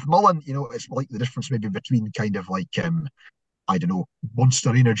 With Mullen, it's like the difference maybe between kind of like I don't know,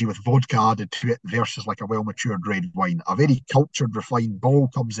 Monster Energy with vodka added to it versus like a well-matured red wine. A very cultured, refined ball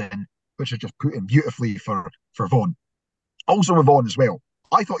comes in, which is just put in beautifully for Vaughan. Also with Vaughan as well,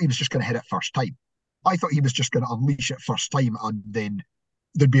 I thought he was just going to hit it first time. I thought he was just going to unleash it first time and then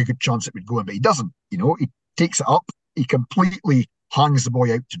there'd be a good chance it would go in, but he doesn't. He takes it up, he completely hangs the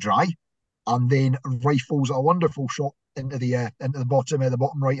boy out to dry, and then rifles a wonderful shot into the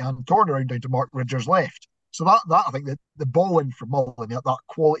bottom right hand corner down to Mark Ridger's left. So that I think the ball in from Mullen, that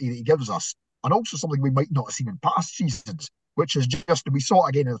quality that he gives us, and also something we might not have seen in past seasons, which is just, we saw it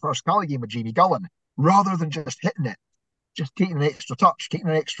again in the first Caley game with Jamie Gullen, rather than just hitting it, just taking an extra touch, taking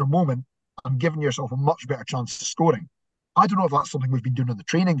an extra moment, and giving yourself a much better chance of scoring. I don't know if that's something we've been doing on the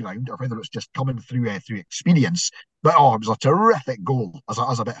training ground or whether it's just coming through experience. But it was a terrific goal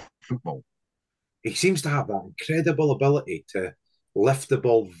as a bit of football. He seems to have that incredible ability to lift the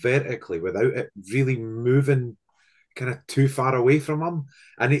ball vertically without it really moving kind of too far away from him.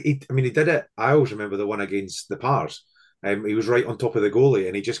 And he did it. I always remember the one against the Pars. He was right on top of the goalie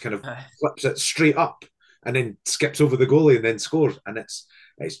and he just kind of flips it straight up and then skips over the goalie and then scores. And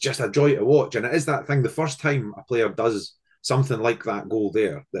it's just a joy to watch. And it is that thing. The first time a player does something like that goal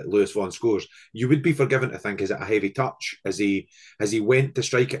there that Lewis Vaughan scores, you would be forgiven to think, is it a heavy touch? As he went to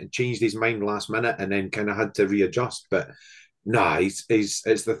strike it and changed his mind last minute and then kind of had to readjust. But nah, it's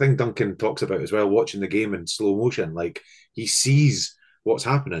the thing Duncan talks about as well, watching the game in slow motion. Like, he sees what's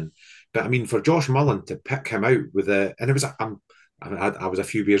happening. But I mean, for Josh Mullen to pick him out with and it was I was a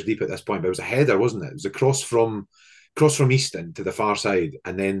few beers deep at this point, but it was a header, wasn't it? It was a cross from Easton to the far side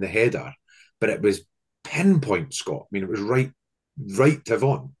and then the header. But it was pinpoint, Scott. I mean, it was right to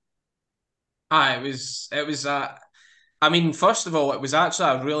Vaughan. It was I mean, first of all, it was actually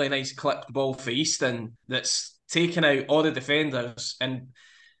a really nice clipped ball for Easton that's taken out all the defenders. And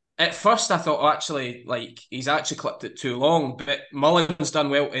at first, I thought, oh, actually, like he's actually clipped it too long. But Mullins done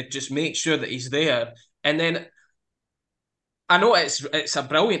well to just make sure that he's there. And then I know it's a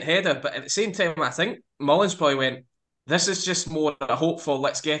brilliant header, but at the same time, I think Mullins probably went, "This is just more a hopeful.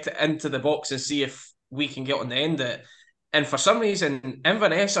 Let's get it into the box and see if we can get on the end of it." And for some reason,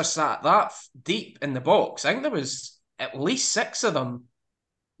 Inverness are sat that deep in the box. I think there was at least 6 of them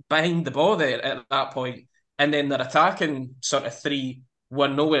behind the ball there at that point. And then their attacking sort of 3 were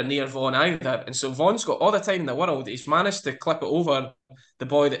nowhere near Vaughan either. And so Vaughan's got all the time in the world. He's managed to clip it over the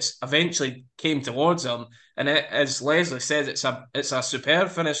boy that's eventually came towards him. And as Leslie says, it's a superb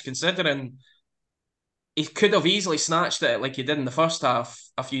finish considering he could have easily snatched it like he did in the first half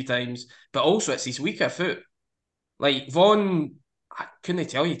a few times, but also it's his weaker foot. Like Vaughan, I couldn't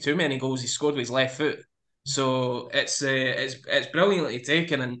tell you too many goals he scored with his left foot. So it's brilliantly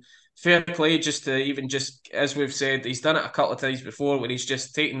taken, and fair play just to even just as we've said, he's done it a couple of times before where he's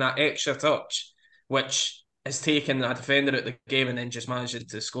just taken that extra touch, which has taken a defender out the game and then just managed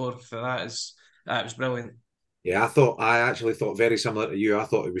to score for that. That was brilliant. Yeah, I actually thought very similar to you. I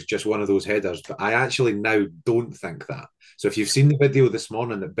thought it was just one of those headers, but I actually now don't think that. So if you've seen the video this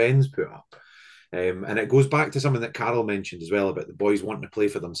morning that Ben's put up, and it goes back to something that Carol mentioned as well about the boys wanting to play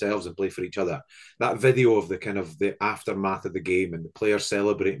for themselves and play for each other. That video of the kind of the aftermath of the game and the players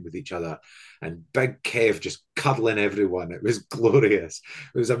celebrating with each other and Big Kev just cuddling everyone. It was glorious.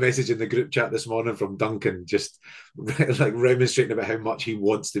 There was a message in the group chat this morning from Duncan just like remonstrating about how much he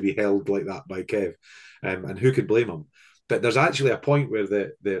wants to be held like that by Kev. And who could blame him? But there's actually a point where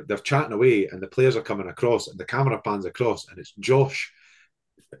they're chatting away and the players are coming across and the camera pans across and it's Josh,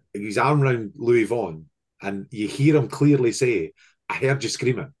 his arm around Louis Vaughan, and you hear him clearly say, "I heard you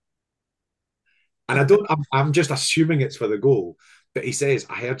screaming." And I'm just assuming it's for the goal, but he says,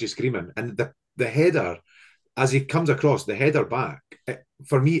 "I heard you screaming." And the header, as he comes across, the header back,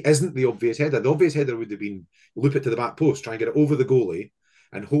 for me, isn't the obvious header. The obvious header would have been loop it to the back post, try and get it over the goalie,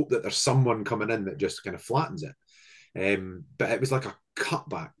 and hope that there's someone coming in that just kind of flattens it. But it was like a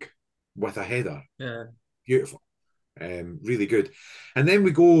cutback with a header. Yeah. Beautiful. Really good. And then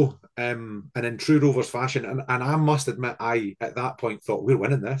we go and in true Rovers fashion, and I must admit, I at that point thought we're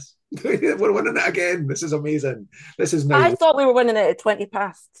winning this. We're winning it again. This is amazing. This is now. I thought we were winning it at 20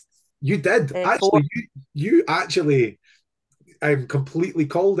 past. You did. Actually, you actually completely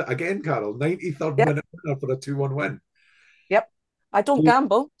called it again, Carol. 93rd minute winner for a 2-1 win. Yep. I don't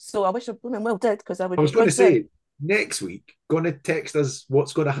gamble, so I wish I blooming well did because I was going to say, next week, going to text us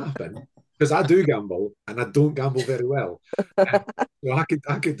what's going to happen. Because I do gamble and I don't gamble very well. So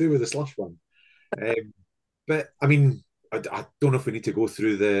I could do with a slush one. But I mean, I don't know if we need to go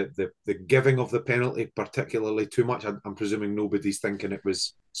through the giving of the penalty particularly too much. I'm presuming nobody's thinking it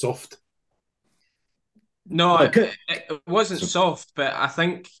was soft. No, it wasn't soft, but I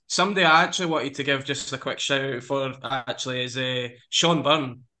think somebody I actually wanted to give just a quick shout out for actually is Sean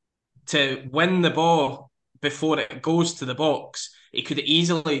Byrne to win the ball before it goes to the box. He could have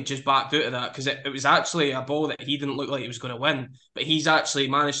easily just backed out of that because it was actually a ball that he didn't look like he was going to win, but he's actually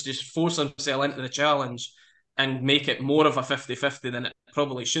managed to just force himself into the challenge and make it more of a 50-50 than it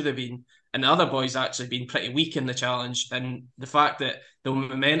probably should have been. And the other boys actually been pretty weak in the challenge. And the fact that the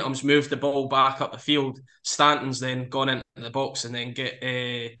momentum's moved the ball back up the field, Stanton's then gone into the box and then get...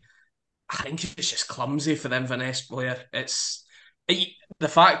 I think it's just clumsy for the Inverness player. The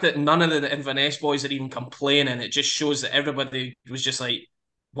fact that none of the Inverness boys are even complaining, it just shows that everybody was just like,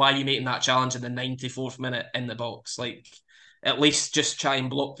 why are you making that challenge in the 94th minute in the box? Like, at least just try and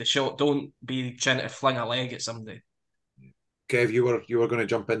block the shot. Don't be trying to fling a leg at somebody. Kev, you were going to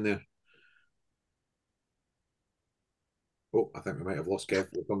jump in there. Oh, I think we might have lost Kev.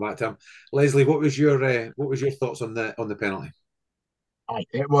 We'll come back to him. Leslie, what was your thoughts on the penalty?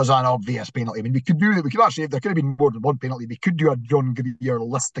 It was an obvious penalty. I mean, we could do it. We could actually, if there could have been more than one penalty, we could do a John Greer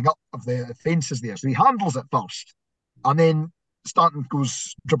listing up of the offences there. So he handles it first, and then Stanton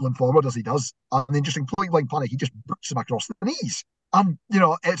goes dribbling forward as he does, and then just in complete blank panic, he just boots him across the knees. And,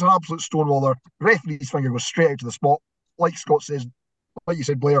 it's an absolute stonewaller. Referee's finger goes straight out to the spot. Like Scott says, like you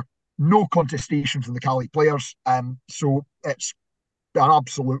said, Blair, no contestation from the Caley players. So it's an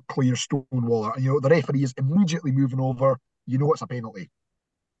absolute clear stonewaller. And, the referee is immediately moving over. It's a penalty.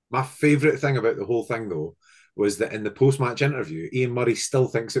 My favourite thing about the whole thing, though, was that in the post-match interview, Ian Murray still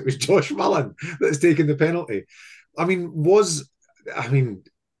thinks it was Josh Mullen that's taking the penalty. I mean, was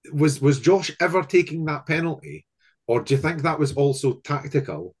Josh ever taking that penalty? Or do you think that was also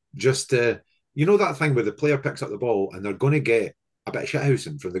tactical? Just to, that thing where the player picks up the ball and they're going to get a bit of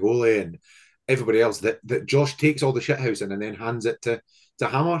shithousing from the goalie, and everybody else that Josh takes all the shithousing and then hands it to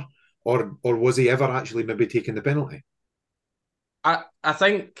Hammer, or was he ever actually maybe taking the penalty? I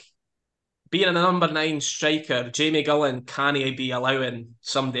think being a number 9 striker, Jamie Gullen can't be allowing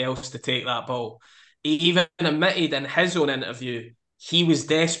somebody else to take that ball. He even admitted in his own interview he was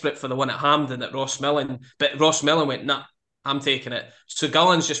desperate for the one at Hampden at Ross Millen, but Ross Millen went, nah, I'm taking it. So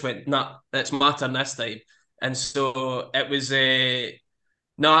Gullens just went, nah, it's my turn this time. And so it was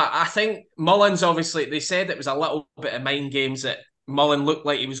no, I think Mullins, obviously, they said it was a little bit of mind games, that Mullen looked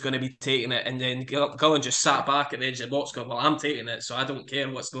like he was going to be taking it, and then Gullen just sat back at the edge of the box going, well, I'm taking it, so I don't care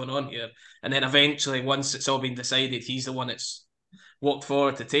what's going on here. And then eventually, once it's all been decided, he's the one that's walked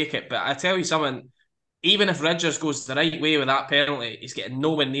forward to take it. But I tell you something, even if Ridgers goes the right way with that penalty, he's getting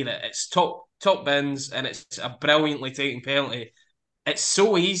nowhere near it. It's top bins, and it's a brilliantly taken penalty. It's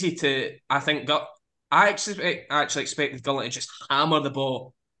so easy to, I think, I actually expected Gullen to just hammer the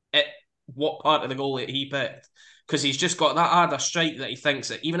ball at what part of the goal that he picked, because he's just got that harder strike that he thinks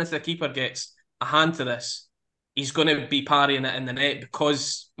that even if the keeper gets a hand to this, he's going to be parrying it in the net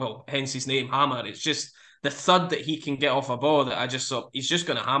because, well, hence his name, Hammer. It's just the thud that he can get off a ball that I just thought he's just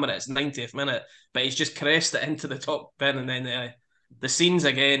going to hammer it. It's 90th minute, but he's just caressed it into the top bin, and then the scenes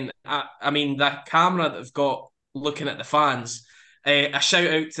again. I mean, that camera that they've got looking at the fans. A shout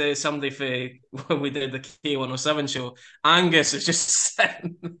out to somebody for when we did the K107 show. Angus is just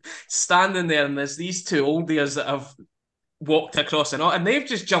standing there, and there's these two oldies that have walked across and they've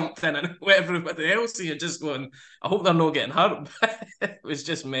just jumped in, and everybody else here just going, I hope they're not getting hurt. It was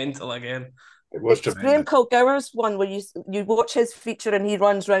just mental again. It was tremendous. Graham Kilgour's one where you watch his feature and he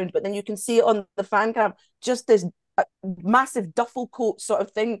runs round, but then you can see it on the fan cam, just this massive duffel coat sort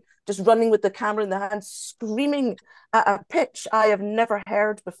of thing, just running with the camera in the hand, screaming at a pitch I have never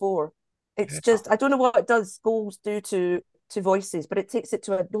heard before. It's just, I don't know what it does, goals do to voices, but it takes it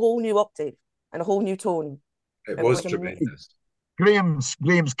to a whole new octave and a whole new tone. It was tremendous. Graham's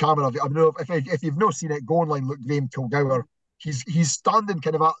camera, I don't know if you've not seen it, go online, look, Graham Kilgour. He's standing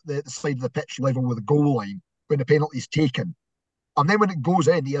kind of at the side of the pitch level with the goal line when the penalty's taken. And then when it goes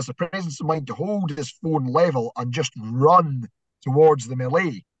in, he has the presence of mind to hold his phone level and just run towards the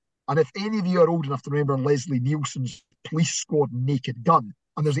melee. And if any of you are old enough to remember Leslie Nielsen's Police Squad Naked Gun,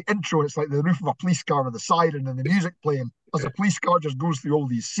 and there's the intro, and it's like the roof of a police car with the siren and the music playing as the police car just goes through all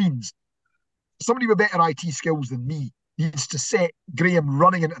these scenes. Somebody with better IT skills than me needs to set Graham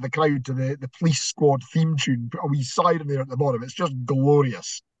running into the crowd to the Police Squad theme tune, put a wee siren there at the bottom. It's just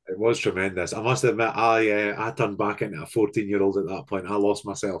glorious. It was tremendous. I must admit, I turned back into a 14-year-old at that point. I lost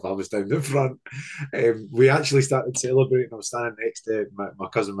myself. I was down the front. We actually started celebrating. I was standing next to my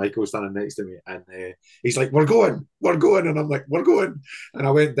cousin Michael, was standing next to me, and he's like, we're going. And I'm like, we're going. And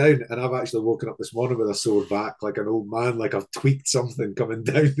I went down, and I've actually woken up this morning with a sore back, like an old man, like I've tweaked something coming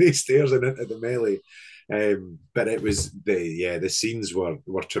down these stairs and into the melee. But it was the scenes were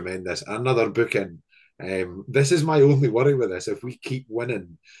tremendous. Another booking. This is my only worry with this. If we keep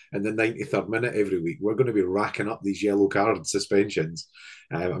winning in the 93rd minute every week, we're going to be racking up these yellow card suspensions.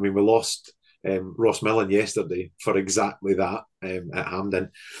 I mean, we lost Ross Millen yesterday for exactly that at Hampden.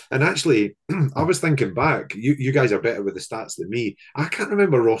 And actually, I was thinking back, you guys are better with the stats than me. I can't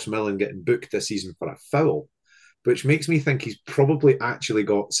remember Ross Millen getting booked this season for a foul, which makes me think he's probably actually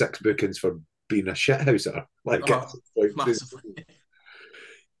got 6 bookings for being a shithouser. Massively.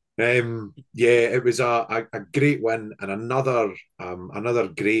 It was a great win, and another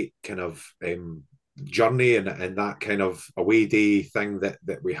great kind of journey and that kind of away day thing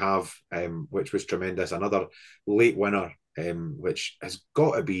that we have, which was tremendous. Another late winner, which has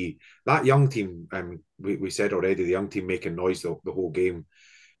got to be that young team. We said already, the young team making noise the whole game.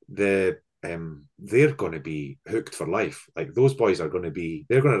 They're going to be hooked for life. Like, those boys they're going to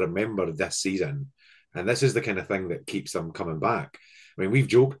remember this season, and this is the kind of thing that keeps them coming back. I mean, we've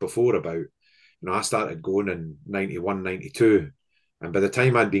joked before about, I started going in 91, 92, and by the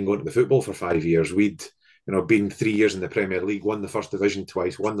time I'd been going to the football for 5 years, we'd, been 3 years in the Premier League, won the First Division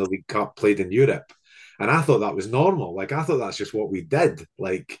twice, won the League Cup, played in Europe. And I thought that was normal. Like, I thought that's just what we did.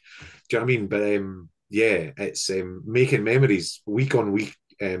 Like, do you know what I mean? But it's making memories week on week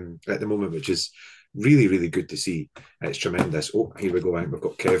at the moment, which is really, really good to see. It's tremendous. Oh, here we go. We've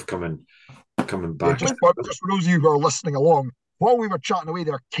got Kev coming back. Just for those of you who are listening along, while we were chatting away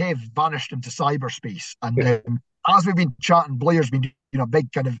there, Kev vanished into cyberspace. And as we've been chatting, Blair's been doing a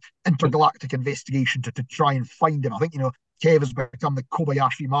big kind of intergalactic investigation to try and find him. I think, Kev has become the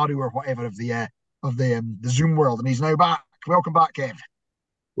Kobayashi Maru or whatever of the Zoom world, and he's now back. Welcome back, Kev.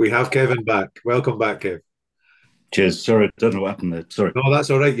 We have Kevin back. Welcome back, Kev. Cheers. Sorry, I don't know what happened there. Sorry. No, that's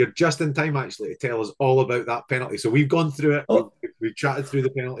all right. You're just in time actually to tell us all about that penalty. So we've gone through it. Oh, We've chatted through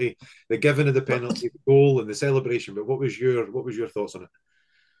the penalty, the giving of the penalty, the goal, and the celebration. But what was your thoughts on it?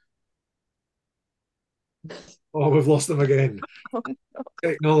 Oh, we've lost them again.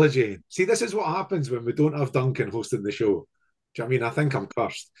 Technology. See, this is what happens when we don't have Duncan hosting the show. Do you know what I mean? I think I'm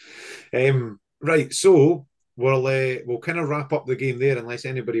cursed. Right, so we'll kind of wrap up the game there, unless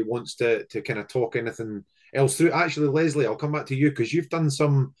anybody wants to kind of talk anything else through. Actually, Leslie, I'll come back to you because you've done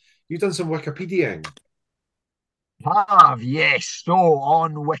some Wikipediaing. Have, yes. So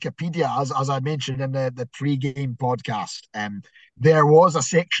on Wikipedia, as I mentioned in the pre-game podcast, there was a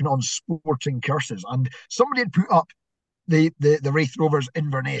section on sporting curses, and somebody had put up the Wraith Rovers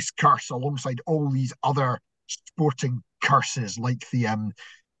Inverness curse alongside all these other sporting curses, like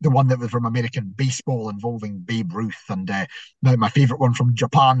the one that was from American baseball involving Babe Ruth, and now my favourite one from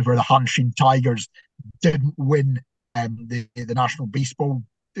Japan, where the Hanshin Tigers didn't win the National Baseball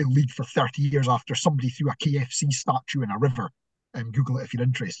League for 30 years after somebody threw a KFC statue in a river. Google it if you're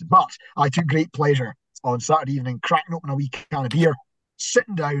interested. But I took great pleasure on Saturday evening cracking open a wee can of beer,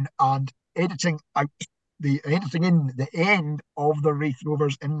 sitting down and editing in the end of the Wraith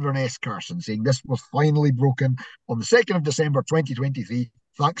Rovers Inverness curse and saying this was finally broken on the 2nd of December 2023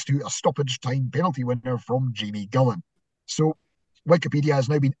 thanks to a stoppage time penalty winner from Jamie Gullen. So Wikipedia has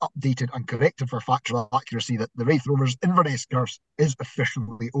now been updated and corrected for factual accuracy that the Wraith Rovers Inverness curse is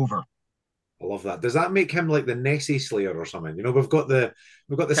officially over. I love that. Does that make him like the Nessie Slayer or something? You know, we've got the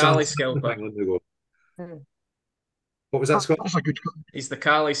Caley thing Scalper. on the go. What was that, Scott? That's a good. He's the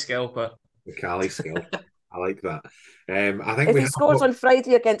Caley Scalper. The Caley skill. I like that. I think If we he scores on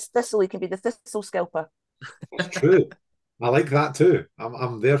Friday against Thistle, he can be the Thistle scalper. That's true. I like that too.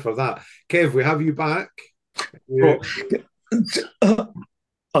 I'm there for that. Kev, we have you back. well,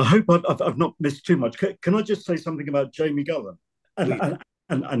 I hope I've not missed too much. Can I just say something about Jamie Gullen and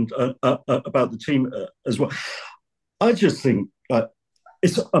about the team as well? I just think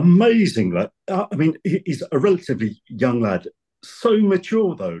it's amazing. I mean, he's a relatively young lad, so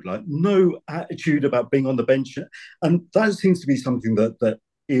mature though. Like no attitude about being on the bench, and that seems to be something that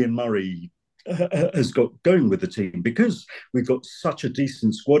Ian Murray has got going with the team because we've got such a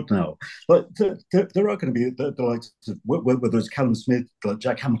decent squad now. Like there are going to be the likes of whether it's Callum Smith, like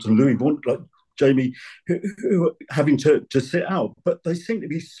Jack Hamilton, Louis Vaughan, like Jamie, who are having to sit out, but they seem to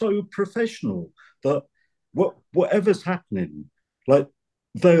be so professional that whatever's happening, like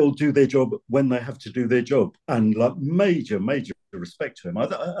they'll do their job when they have to do their job, and like major respect to him. I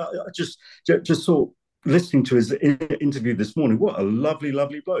just thought listening to his interview this morning, what a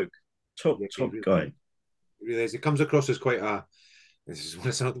lovely bloke. Top guy. Really is. He comes across as quite a. This is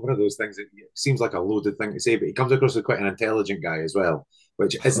one of those things that seems like a loaded thing to say, but he comes across as quite an intelligent guy as well,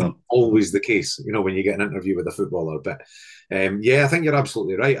 which isn't always the case, you know, when you get an interview with a footballer. But yeah, I think you're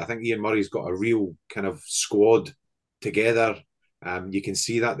absolutely right. I think Ian Murray's got a real kind of squad together. You can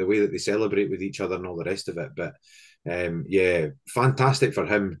see that the way that they celebrate with each other and all the rest of it. But yeah, fantastic for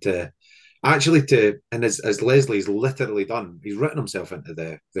him to. Actually, and as Leslie's literally done, he's written himself into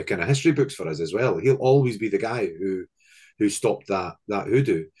the kind of history books for us as well. He'll always be the guy who stopped that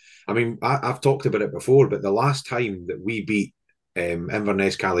hoodoo. I mean, I've talked about it before, but the last time that we beat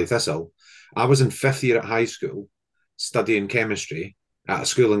Inverness Caley Thistle, I was in 5th year at high school studying chemistry at a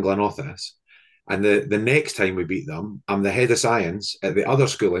school in Glenrothes. And the next time we beat them, I'm the head of science at the other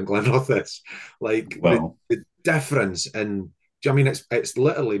school in Glenrothes. Like wow. the difference in. Do you know what I mean? It's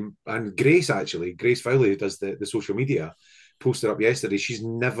literally, and Grace Fowley, who does the social media, posted up yesterday. She's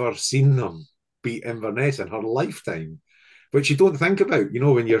never seen them beat Inverness in her lifetime, which you don't think about, you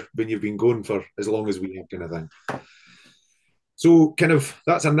know, when you've been going for as long as we have, kind of thing. So, kind of,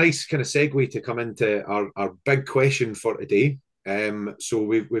 that's a nice kind of segue to come into our big question for today. So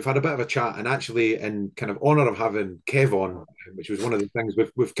we've had a bit of a chat, and actually, in kind of honour of having Kev on, which was one of the things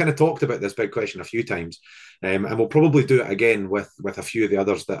we've kind of talked about this big question a few times, and we'll probably do it again with a few of the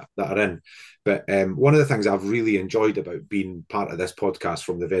others that are in. But one of the things I've really enjoyed about being part of this podcast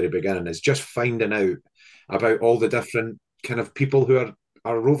from the very beginning is just finding out about all the different kind of people who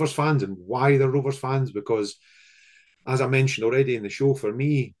are Rovers fans and why they're Rovers fans. Because, as I mentioned already in the show, for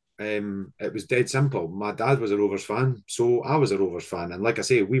me, it was dead simple. My dad was a Rovers fan, so I was a Rovers fan. And like I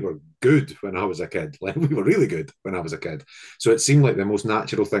say, we were good when I was a kid. Like, we were really good when I was a kid. So it seemed like the most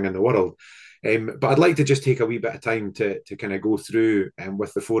natural thing in the world. But I'd like to just take a wee bit of time to kind of go through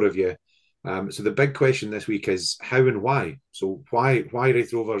with the four of you. So the big question this week is how and why. So why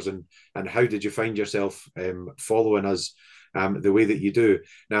Wraith Rovers, and how did you find yourself following us the way that you do?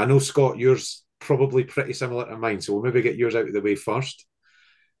 Now, I know, Scott, yours probably pretty similar to mine, so we'll maybe get yours out of the way first.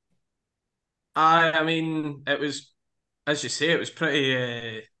 I mean, it was, as you say, it was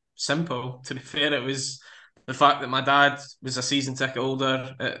pretty simple. To be fair, it was the fact that my dad was a season ticket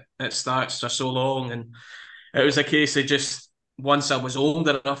holder at Starks for so long, and it was a case of just once I was old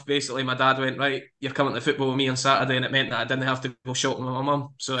enough, basically, my dad went, right, you're coming to football with me on Saturday, and it meant that I didn't have to go shopping with my mum.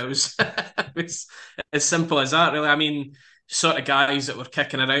 So it was, it was as simple as that, really. I mean, sort of guys that were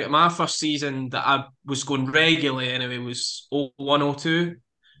kicking it out. My first season that I was going regularly anyway was 0102.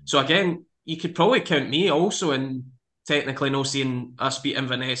 So again, you could probably count me also in technically no seeing us beat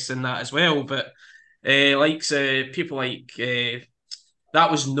Inverness in that as well. But likes people like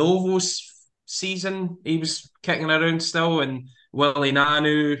that was Novo's season. He was kicking around still, and Willie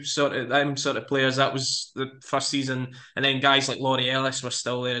Nanu, sort of them sort of players. That was the first season, and then guys like Laurie Ellis were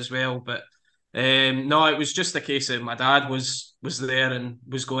still there as well. But no, it was just a case of my dad was there and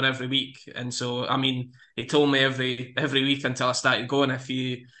was going every week, and so I mean, he told me every week until I started going, if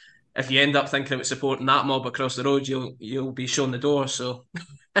you end up thinking about supporting that mob across the road, you'll be shown the door. So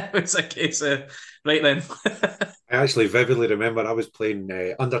it was a case of right then. I actually vividly remember I was playing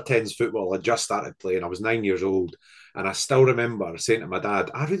under 10s football. I just started playing. I was 9 years old. And I still remember saying to my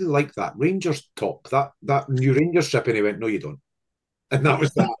dad, I really like that Rangers top, that new Rangers strip. And he went, no, you don't. And that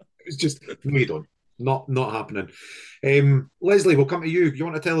was that. It was just, no, you don't. Not happening. Leslie, we'll come to you. You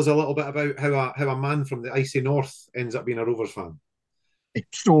want to tell us a little bit about how a man from the icy north ends up being a Rovers fan?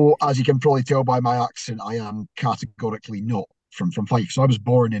 So, as you can probably tell by my accent, I am categorically not from Fife. So I was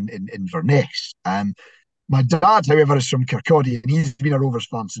born in Inverness. My dad, however, is from Kirkcaldy, and he's been a Rovers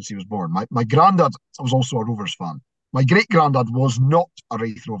fan since he was born. My granddad was also a Rovers fan. My great granddad was not a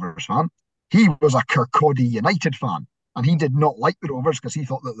Raith Rovers fan. He was a Kirkcaldy United fan, and he did not like the Rovers because he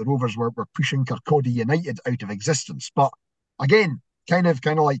thought that the Rovers were pushing Kirkcaldy United out of existence. But again, kind of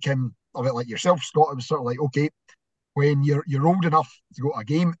like him, a bit like yourself, Scott. It was sort of like, okay, when you're old enough to go to a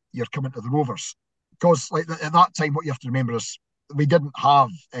game, you're coming to the Rovers. Because like at that time, what you have to remember is we didn't have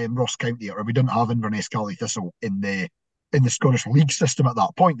Ross County or we didn't have Inverness, Caley, Thistle in the Scottish League system at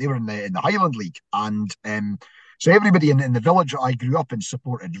that point. They were in the Highland League, and so everybody in the village that I grew up in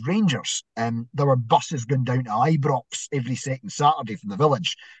supported Rangers. There were buses going down to Ibrox every second Saturday from the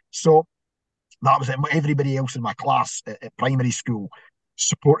village. So that was it. Everybody else in my class at primary school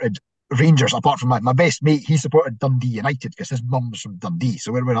supported Rangers, apart from my best mate. He supported Dundee United because his mum was from Dundee.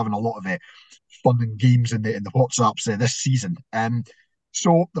 So we were having a lot of fun and games in the WhatsApps this season.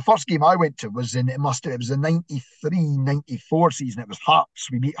 So the first game I went to was it was the 93-94 season. It was Hearts.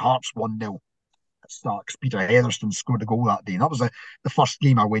 We beat Hearts 1-0 at Starks. Peter Heatherston scored a goal that day. And that was the first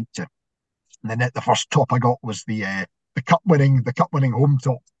game I went to. And then the first top I got was the cup winning home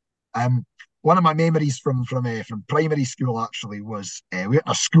top. One of my memories from primary school actually was we went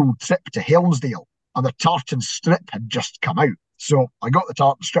on a school trip to Helmsdale, and the tartan strip had just come out. So I got the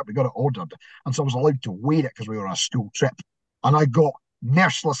tartan strip, we got it ordered, and so I was allowed to wear it because we were on a school trip. And I got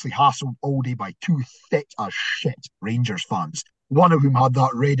mercilessly hassled all day by two thick as shit Rangers fans. One of whom had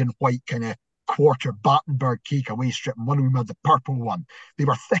that red and white kind of quarter Battenberg cake away strip, and one of whom had the purple one. They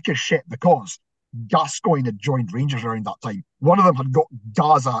were thick as shit because Gascoigne had joined Rangers around that time. One of them had got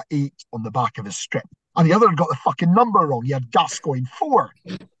Gaza 8 on the back of his strip, and the other had got the fucking number wrong. He had Gascoigne 4.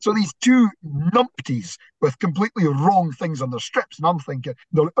 So these two numpties with completely wrong things on their strips, and I'm thinking,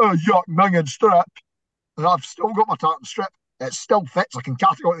 they're like, oh, yuck, minging strip. And I've still got my tartan strip. It still fits. I can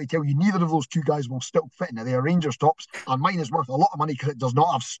categorically tell you neither of those two guys will still fit in it. They are Rangers tops, and mine is worth a lot of money because it does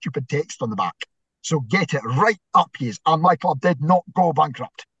not have stupid text on the back. So get it right up, yes. And my club did not go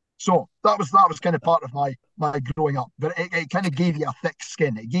bankrupt. So that was kind of part of my growing up. But it kind of gave you a thick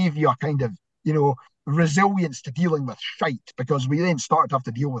skin. It gave you a kind of, resilience to dealing with shite, because we then started to have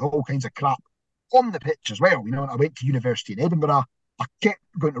to deal with all kinds of crap on the pitch as well. I went to university in Edinburgh. I kept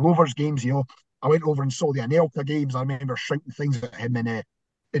going to Rovers games, I went over and saw the Anelka games. I remember shouting things at him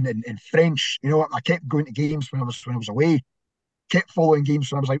in French. I kept going to games when I was away. Kept following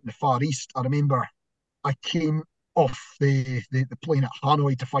games when I was out in the Far East. I remember I came off the plane at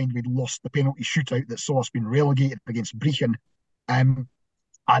Hanoi to find we'd lost the penalty shootout that saw us being relegated against Brechin. And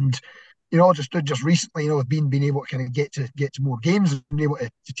just recently, I've been able to kind of get to more games and been able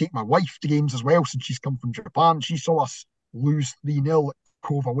to take my wife to games as well since she's come from Japan. She saw us lose 3-0 at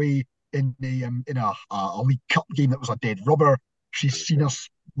Cove away in a League Cup game that was a dead rubber. She's seen us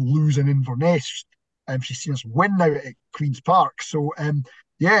lose in Inverness. She's seen us win now at Queen's Park. So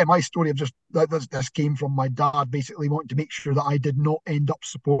my story of just this came from my dad basically wanting to make sure that I did not end up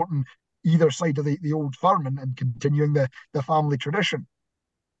supporting either side of the old firm and continuing the family tradition.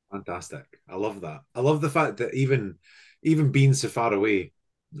 Fantastic. I love that. I love the fact that even being so far away,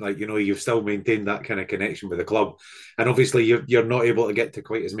 like, you know, you've still maintained that kind of connection with the club, and obviously you're not able to get to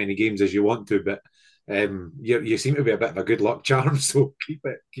quite as many games as you want to, but you seem to be a bit of a good luck charm. So keep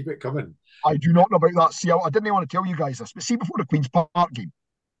it coming. I do not know about that. See, I didn't want to tell you guys this, but see, before the Queen's Park game,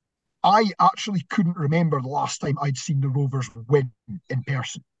 I actually couldn't remember the last time I'd seen the Rovers win in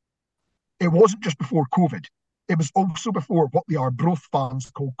person. It wasn't just before COVID. It was also before what the Arbroath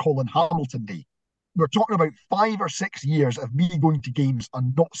fans call Colin Hamilton Day. We're talking about 5 or 6 years of me going to games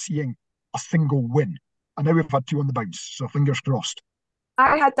and not seeing a single win. And now we've had two on the bounce, so fingers crossed.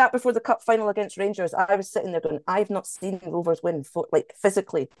 I had that before the cup final against Rangers. I was sitting there going, I've not seen Rovers win for like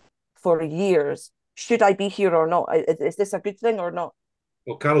physically for years. Should I be here or not? Is this a good thing or not?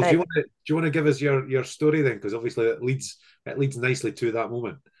 Well, Carol, do you want to give us your story then? Because obviously it leads nicely to that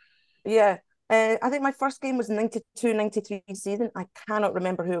moment. Yeah. I think my first game was 92-93 season. I cannot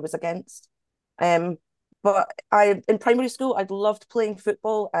remember who it was against. But in primary school, I'd loved playing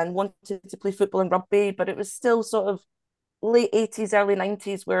football and wanted to play football and rugby, but it was still sort of late 80s, early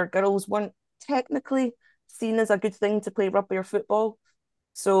 90s, where girls weren't technically seen as a good thing to play rugby or football.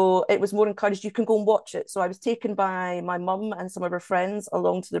 So it was more encouraged, you can go and watch it. So I was taken by my mum and some of her friends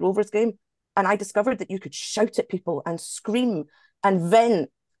along to the Rovers game. And I discovered that you could shout at people and scream and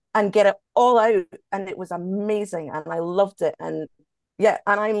vent and get it all out. And it was amazing. And I loved it. And yeah,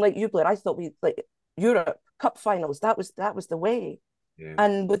 and I'm like you, Blair. I thought we like Europe Cup finals. That was the way. Yeah.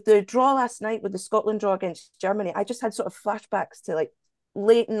 And with the draw last night, with the Scotland draw against Germany, I just had sort of flashbacks to like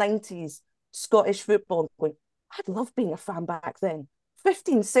late 90s Scottish football going, I'd love being a fan back then.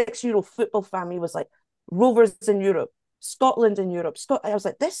 15-6 euro football fan me was like Rovers in Europe, Scotland in Europe. I was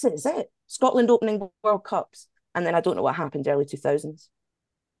like, this is it. Scotland opening World Cups. And then I don't know what happened early 2000s.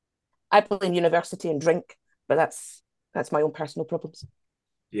 I play in university and drink, but that's my own personal problems.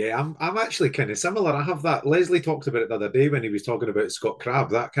 Yeah, I'm actually kind of similar. I have that. Leslie talked about it the other day when he was talking about Scott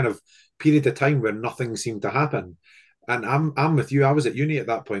Crabbe, that kind of period of time where nothing seemed to happen. And I'm with you. I was at uni at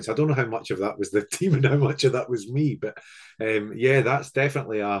that point, so I don't know how much of that was the team and how much of that was me. But yeah, that's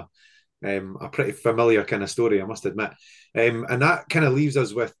definitely a pretty familiar kind of story, I must admit. And that kind of leaves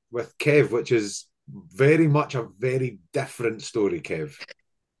us with Kev, which is very much a very different story, Kev.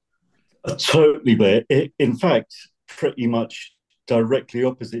 Totally, Bear. In fact, pretty much directly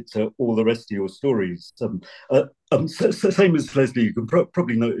opposite to all the rest of your stories. Same as Leslie, you can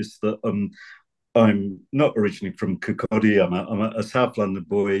probably notice that I'm not originally from Kirkcaldy. I'm a South London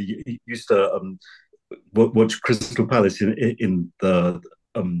boy. Used to watch Crystal Palace in the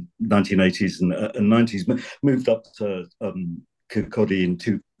 1980s and 90s. Moved up to Kirkcaldy in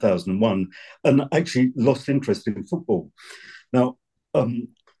 2001, and actually lost interest in football. Now,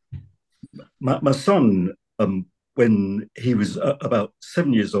 my son, when he was about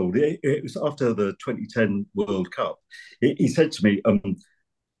 7 years old, it was after the 2010 World Cup, he said to me,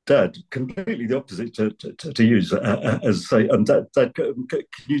 Dad, completely the opposite to use, as say, Dad, can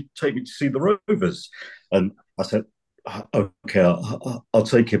you take me to see the Rovers? And I said, okay, I'll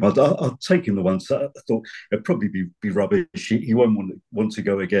take him. I'll take him the once. I thought it'd probably be rubbish. He won't want to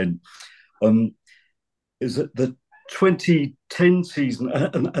go again. Is it the 2010 season?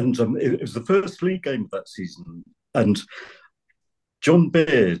 And it was the first league game of that season. And John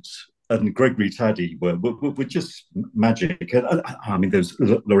Beard and Gregory Taddy were just magic. And I mean, there's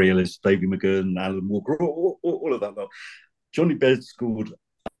Laurie Ellis, Davy McGurn, Alan Walker, all of that. Johnny Beard scored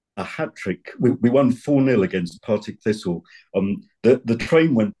a hat trick. We won 4-0 against Partick Thistle. The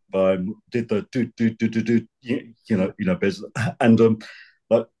train went by and did the do you know Bez, and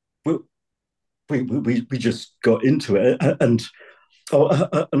like we just got into it. And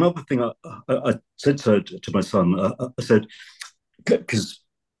another thing I said to my son, I said, because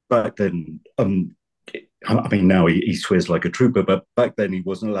back then, I mean, now he swears like a trooper, but back then he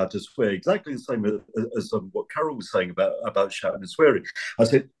wasn't allowed to swear. Exactly the same as what Carol was saying about shouting and swearing. I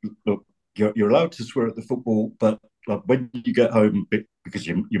said, look, you're allowed to swear at the football, but like when you get home, because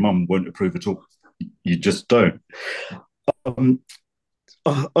your mum won't approve at all, you just don't.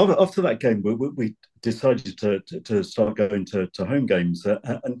 After that game, we decided to start going to home games,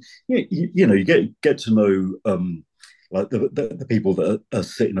 and you know, you get to know like the people that are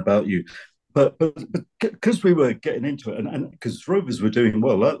sitting about you. But because we were getting into it, and because Rovers were doing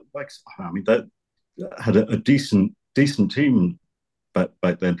well, like I mean, that had a decent team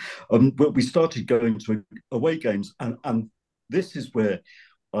back then. But we started going to away games, and this is where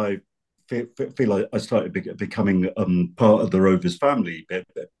I feel like I started becoming part of the Rovers family,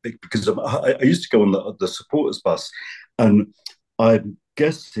 because I used to go on the supporters bus, and I'm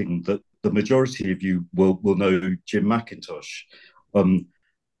guessing that the majority of you will know Jim McIntosh.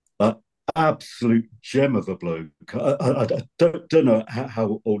 absolute gem of a bloke. I don't know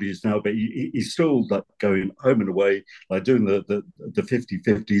how old he is now, but he's still like going home and away, like doing the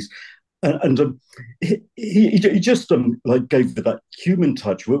 50-50s. And he just like gave it that human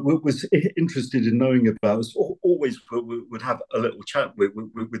touch. Was interested in knowing about us. Always would have a little chat with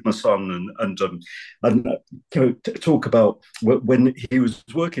my son and talk about when he was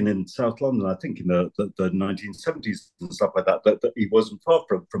working in South London. I think in the 1970s and stuff like that. That he wasn't far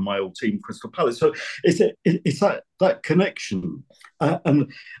from my old team, Crystal Palace. So it's that connection,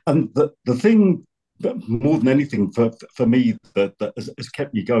 and the thing. But more than anything, for me, that has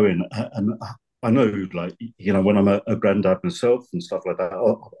kept me going. And I know, like, when I'm a granddad myself and stuff like that,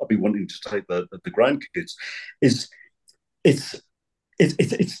 I'll be wanting to take the grandkids. Is it's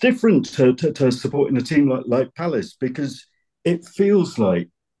it's different to supporting a team like Palace, because it feels like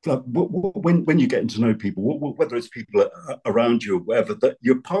when you're getting to know people, whether it's people around you or whatever, that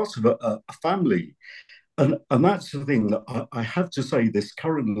you're part of a family. And that's the thing that I have to say, this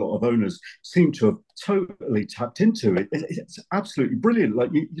current lot of owners seem to have totally tapped into it. It's absolutely brilliant. Like,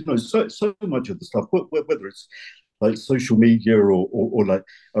 so much of the stuff, whether it's like social media or like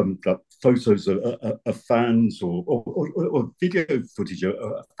photos of fans or video footage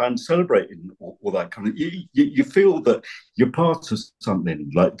of fans celebrating or that kind of, you feel that you're part of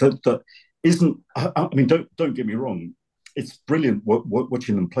something like that isn't, I mean, don't get me wrong, it's brilliant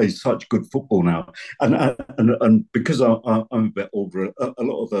watching them play such good football now. And because I'm a bit older, a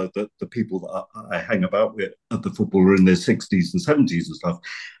lot of the people that I hang about with at the football are in their 60s and 70s and stuff.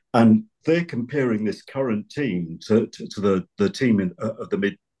 And they're comparing this current team to the team of the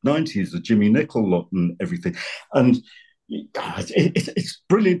mid 90s, the Jimmy Nicol lot and everything. And it's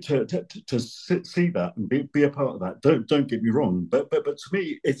brilliant to see that and be a part of that. Don't get me wrong, but to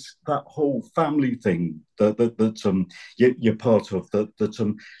me, it's that whole family thing that you're part of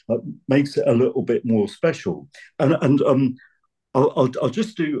that makes it a little bit more special. And I'll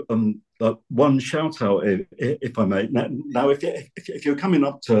just do one shout out if I may. Now if you're coming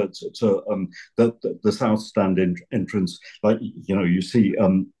up to the South Stand entrance, like you see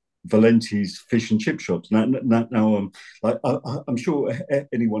Valenti's fish and chip shops. Now like I'm sure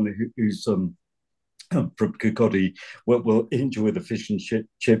anyone who's from Kirkcaldy will enjoy the fish and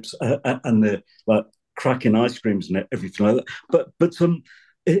chips and the like cracking ice creams and everything like that. But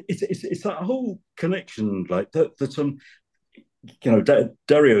it's that whole connection like that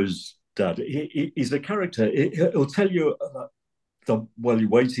Dario's dad. He's a character. He'll tell you while you're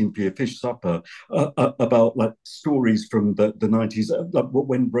waiting for your fish supper, about like stories from the 90s, like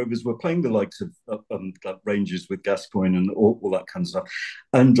when Rovers were playing the likes of like Rangers with Gascoigne and all that kind of stuff.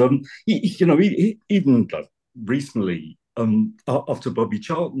 And even like recently, after Bobby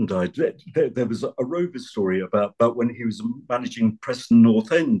Charlton died, there was a Rovers story about when he was managing Preston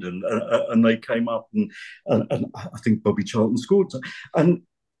North End, and they came up and I think Bobby Charlton scored. And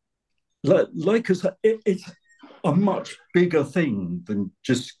like us, it's a much bigger thing than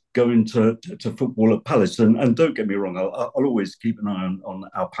just going to football at Palace. And don't get me wrong, I'll always keep an eye on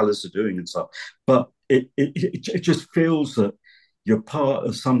how Palace are doing and stuff. But it just feels that you're part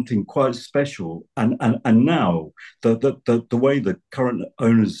of something quite special. And now the way the current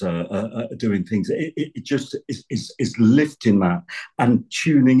owners are doing things, it just is lifting that and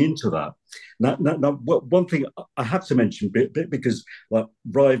tuning into that. Now, one thing I have to mention, because like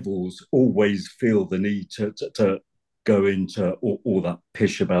rivals always feel the need to go into all that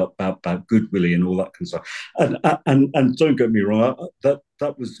pish about Goodwillie and all that kind of stuff. And don't get me wrong, that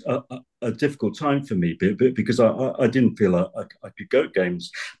was a difficult time for me because I didn't feel I could go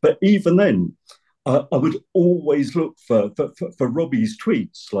games. But even then, I would always look for Robbie's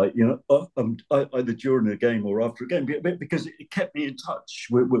tweets, like either during a game or after a game, because it kept me in touch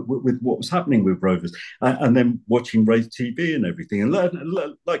with what was happening with Rovers, and then watching Raith TV and everything. And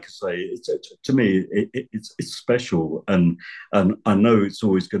like I say, to me, it's special, and I know it's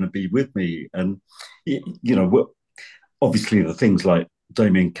always going to be with me. And obviously the things like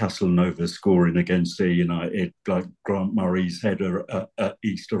Damien Castelnova scoring against United, like Grant Murray's header at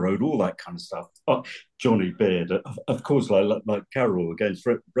Easter Road, all that kind of stuff. Johnny Beard, of course, like Carroll against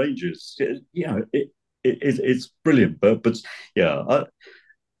Rangers. It's brilliant. But yeah,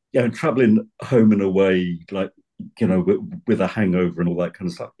 traveling home and away, like with a hangover and all that kind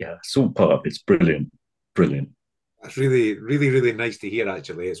of stuff. Yeah, it's all part of it. It's brilliant. That's really, really, really nice to hear.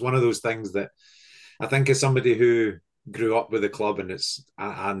 Actually, it's one of those things that I think, as somebody who grew up with the club, and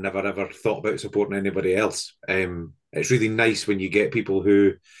I never ever thought about supporting anybody else. It's really nice when you get people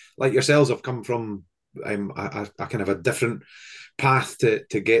who, like yourselves, have come from a kind of a different path to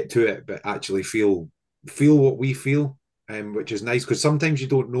get to it, but actually feel what we feel. which is nice because sometimes you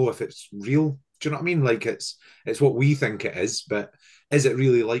don't know if it's real. Do you know what I mean? Like it's what we think it is, but is it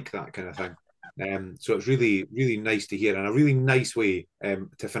really like that kind of thing? So it's really, really nice to hear, and a really nice way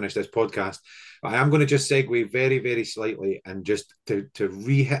to finish this podcast. I am going to just segue very, very slightly and just to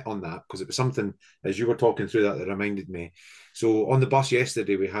re-hit on that because it was something as you were talking through that reminded me. So on the bus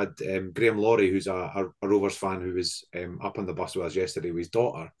yesterday, we had Graham Laurie, who's a Rovers fan, who was up on the bus with us yesterday with his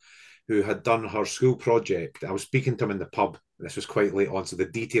daughter, who had done her school project. I was speaking to him in the pub. This was quite late on, so the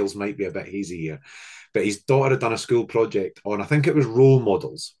details might be a bit hazy here. But his daughter had done a school project on, I think it was role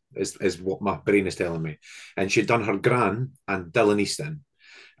models, is what my brain is telling me. And she'd done her Gran and Dylan Easton.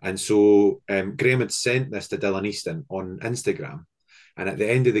 And so Graham had sent this to Dylan Easton on Instagram. And at the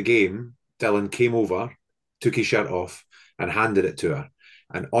end of the game, Dylan came over, took his shirt off, and handed it to her.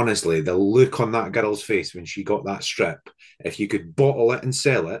 And honestly, the look on that girl's face when she got that strip, if you could bottle it and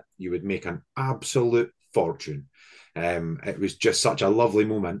sell it, you would make an absolute fortune. It was just such a lovely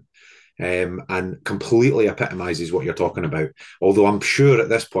moment. And completely epitomizes what you're talking about. Although I'm sure at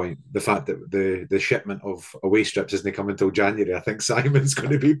this point, the fact that the shipment of away strips isn't coming until January, I think Simon's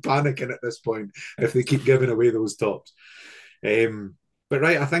going to be panicking at this point if they keep giving away those tops. But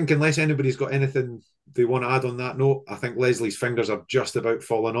right, I think unless anybody's got anything they want to add on that note, I think Leslie's fingers are just about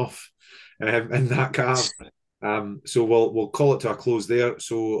falling off in that calf. So we'll call it to a close there.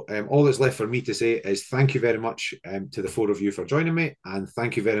 So all that's left for me to say is thank you very much to the four of you for joining me, and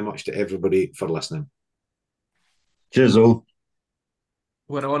thank you very much to everybody for listening. Cheers all.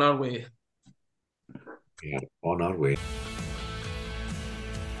 We're on our way. We are on our way.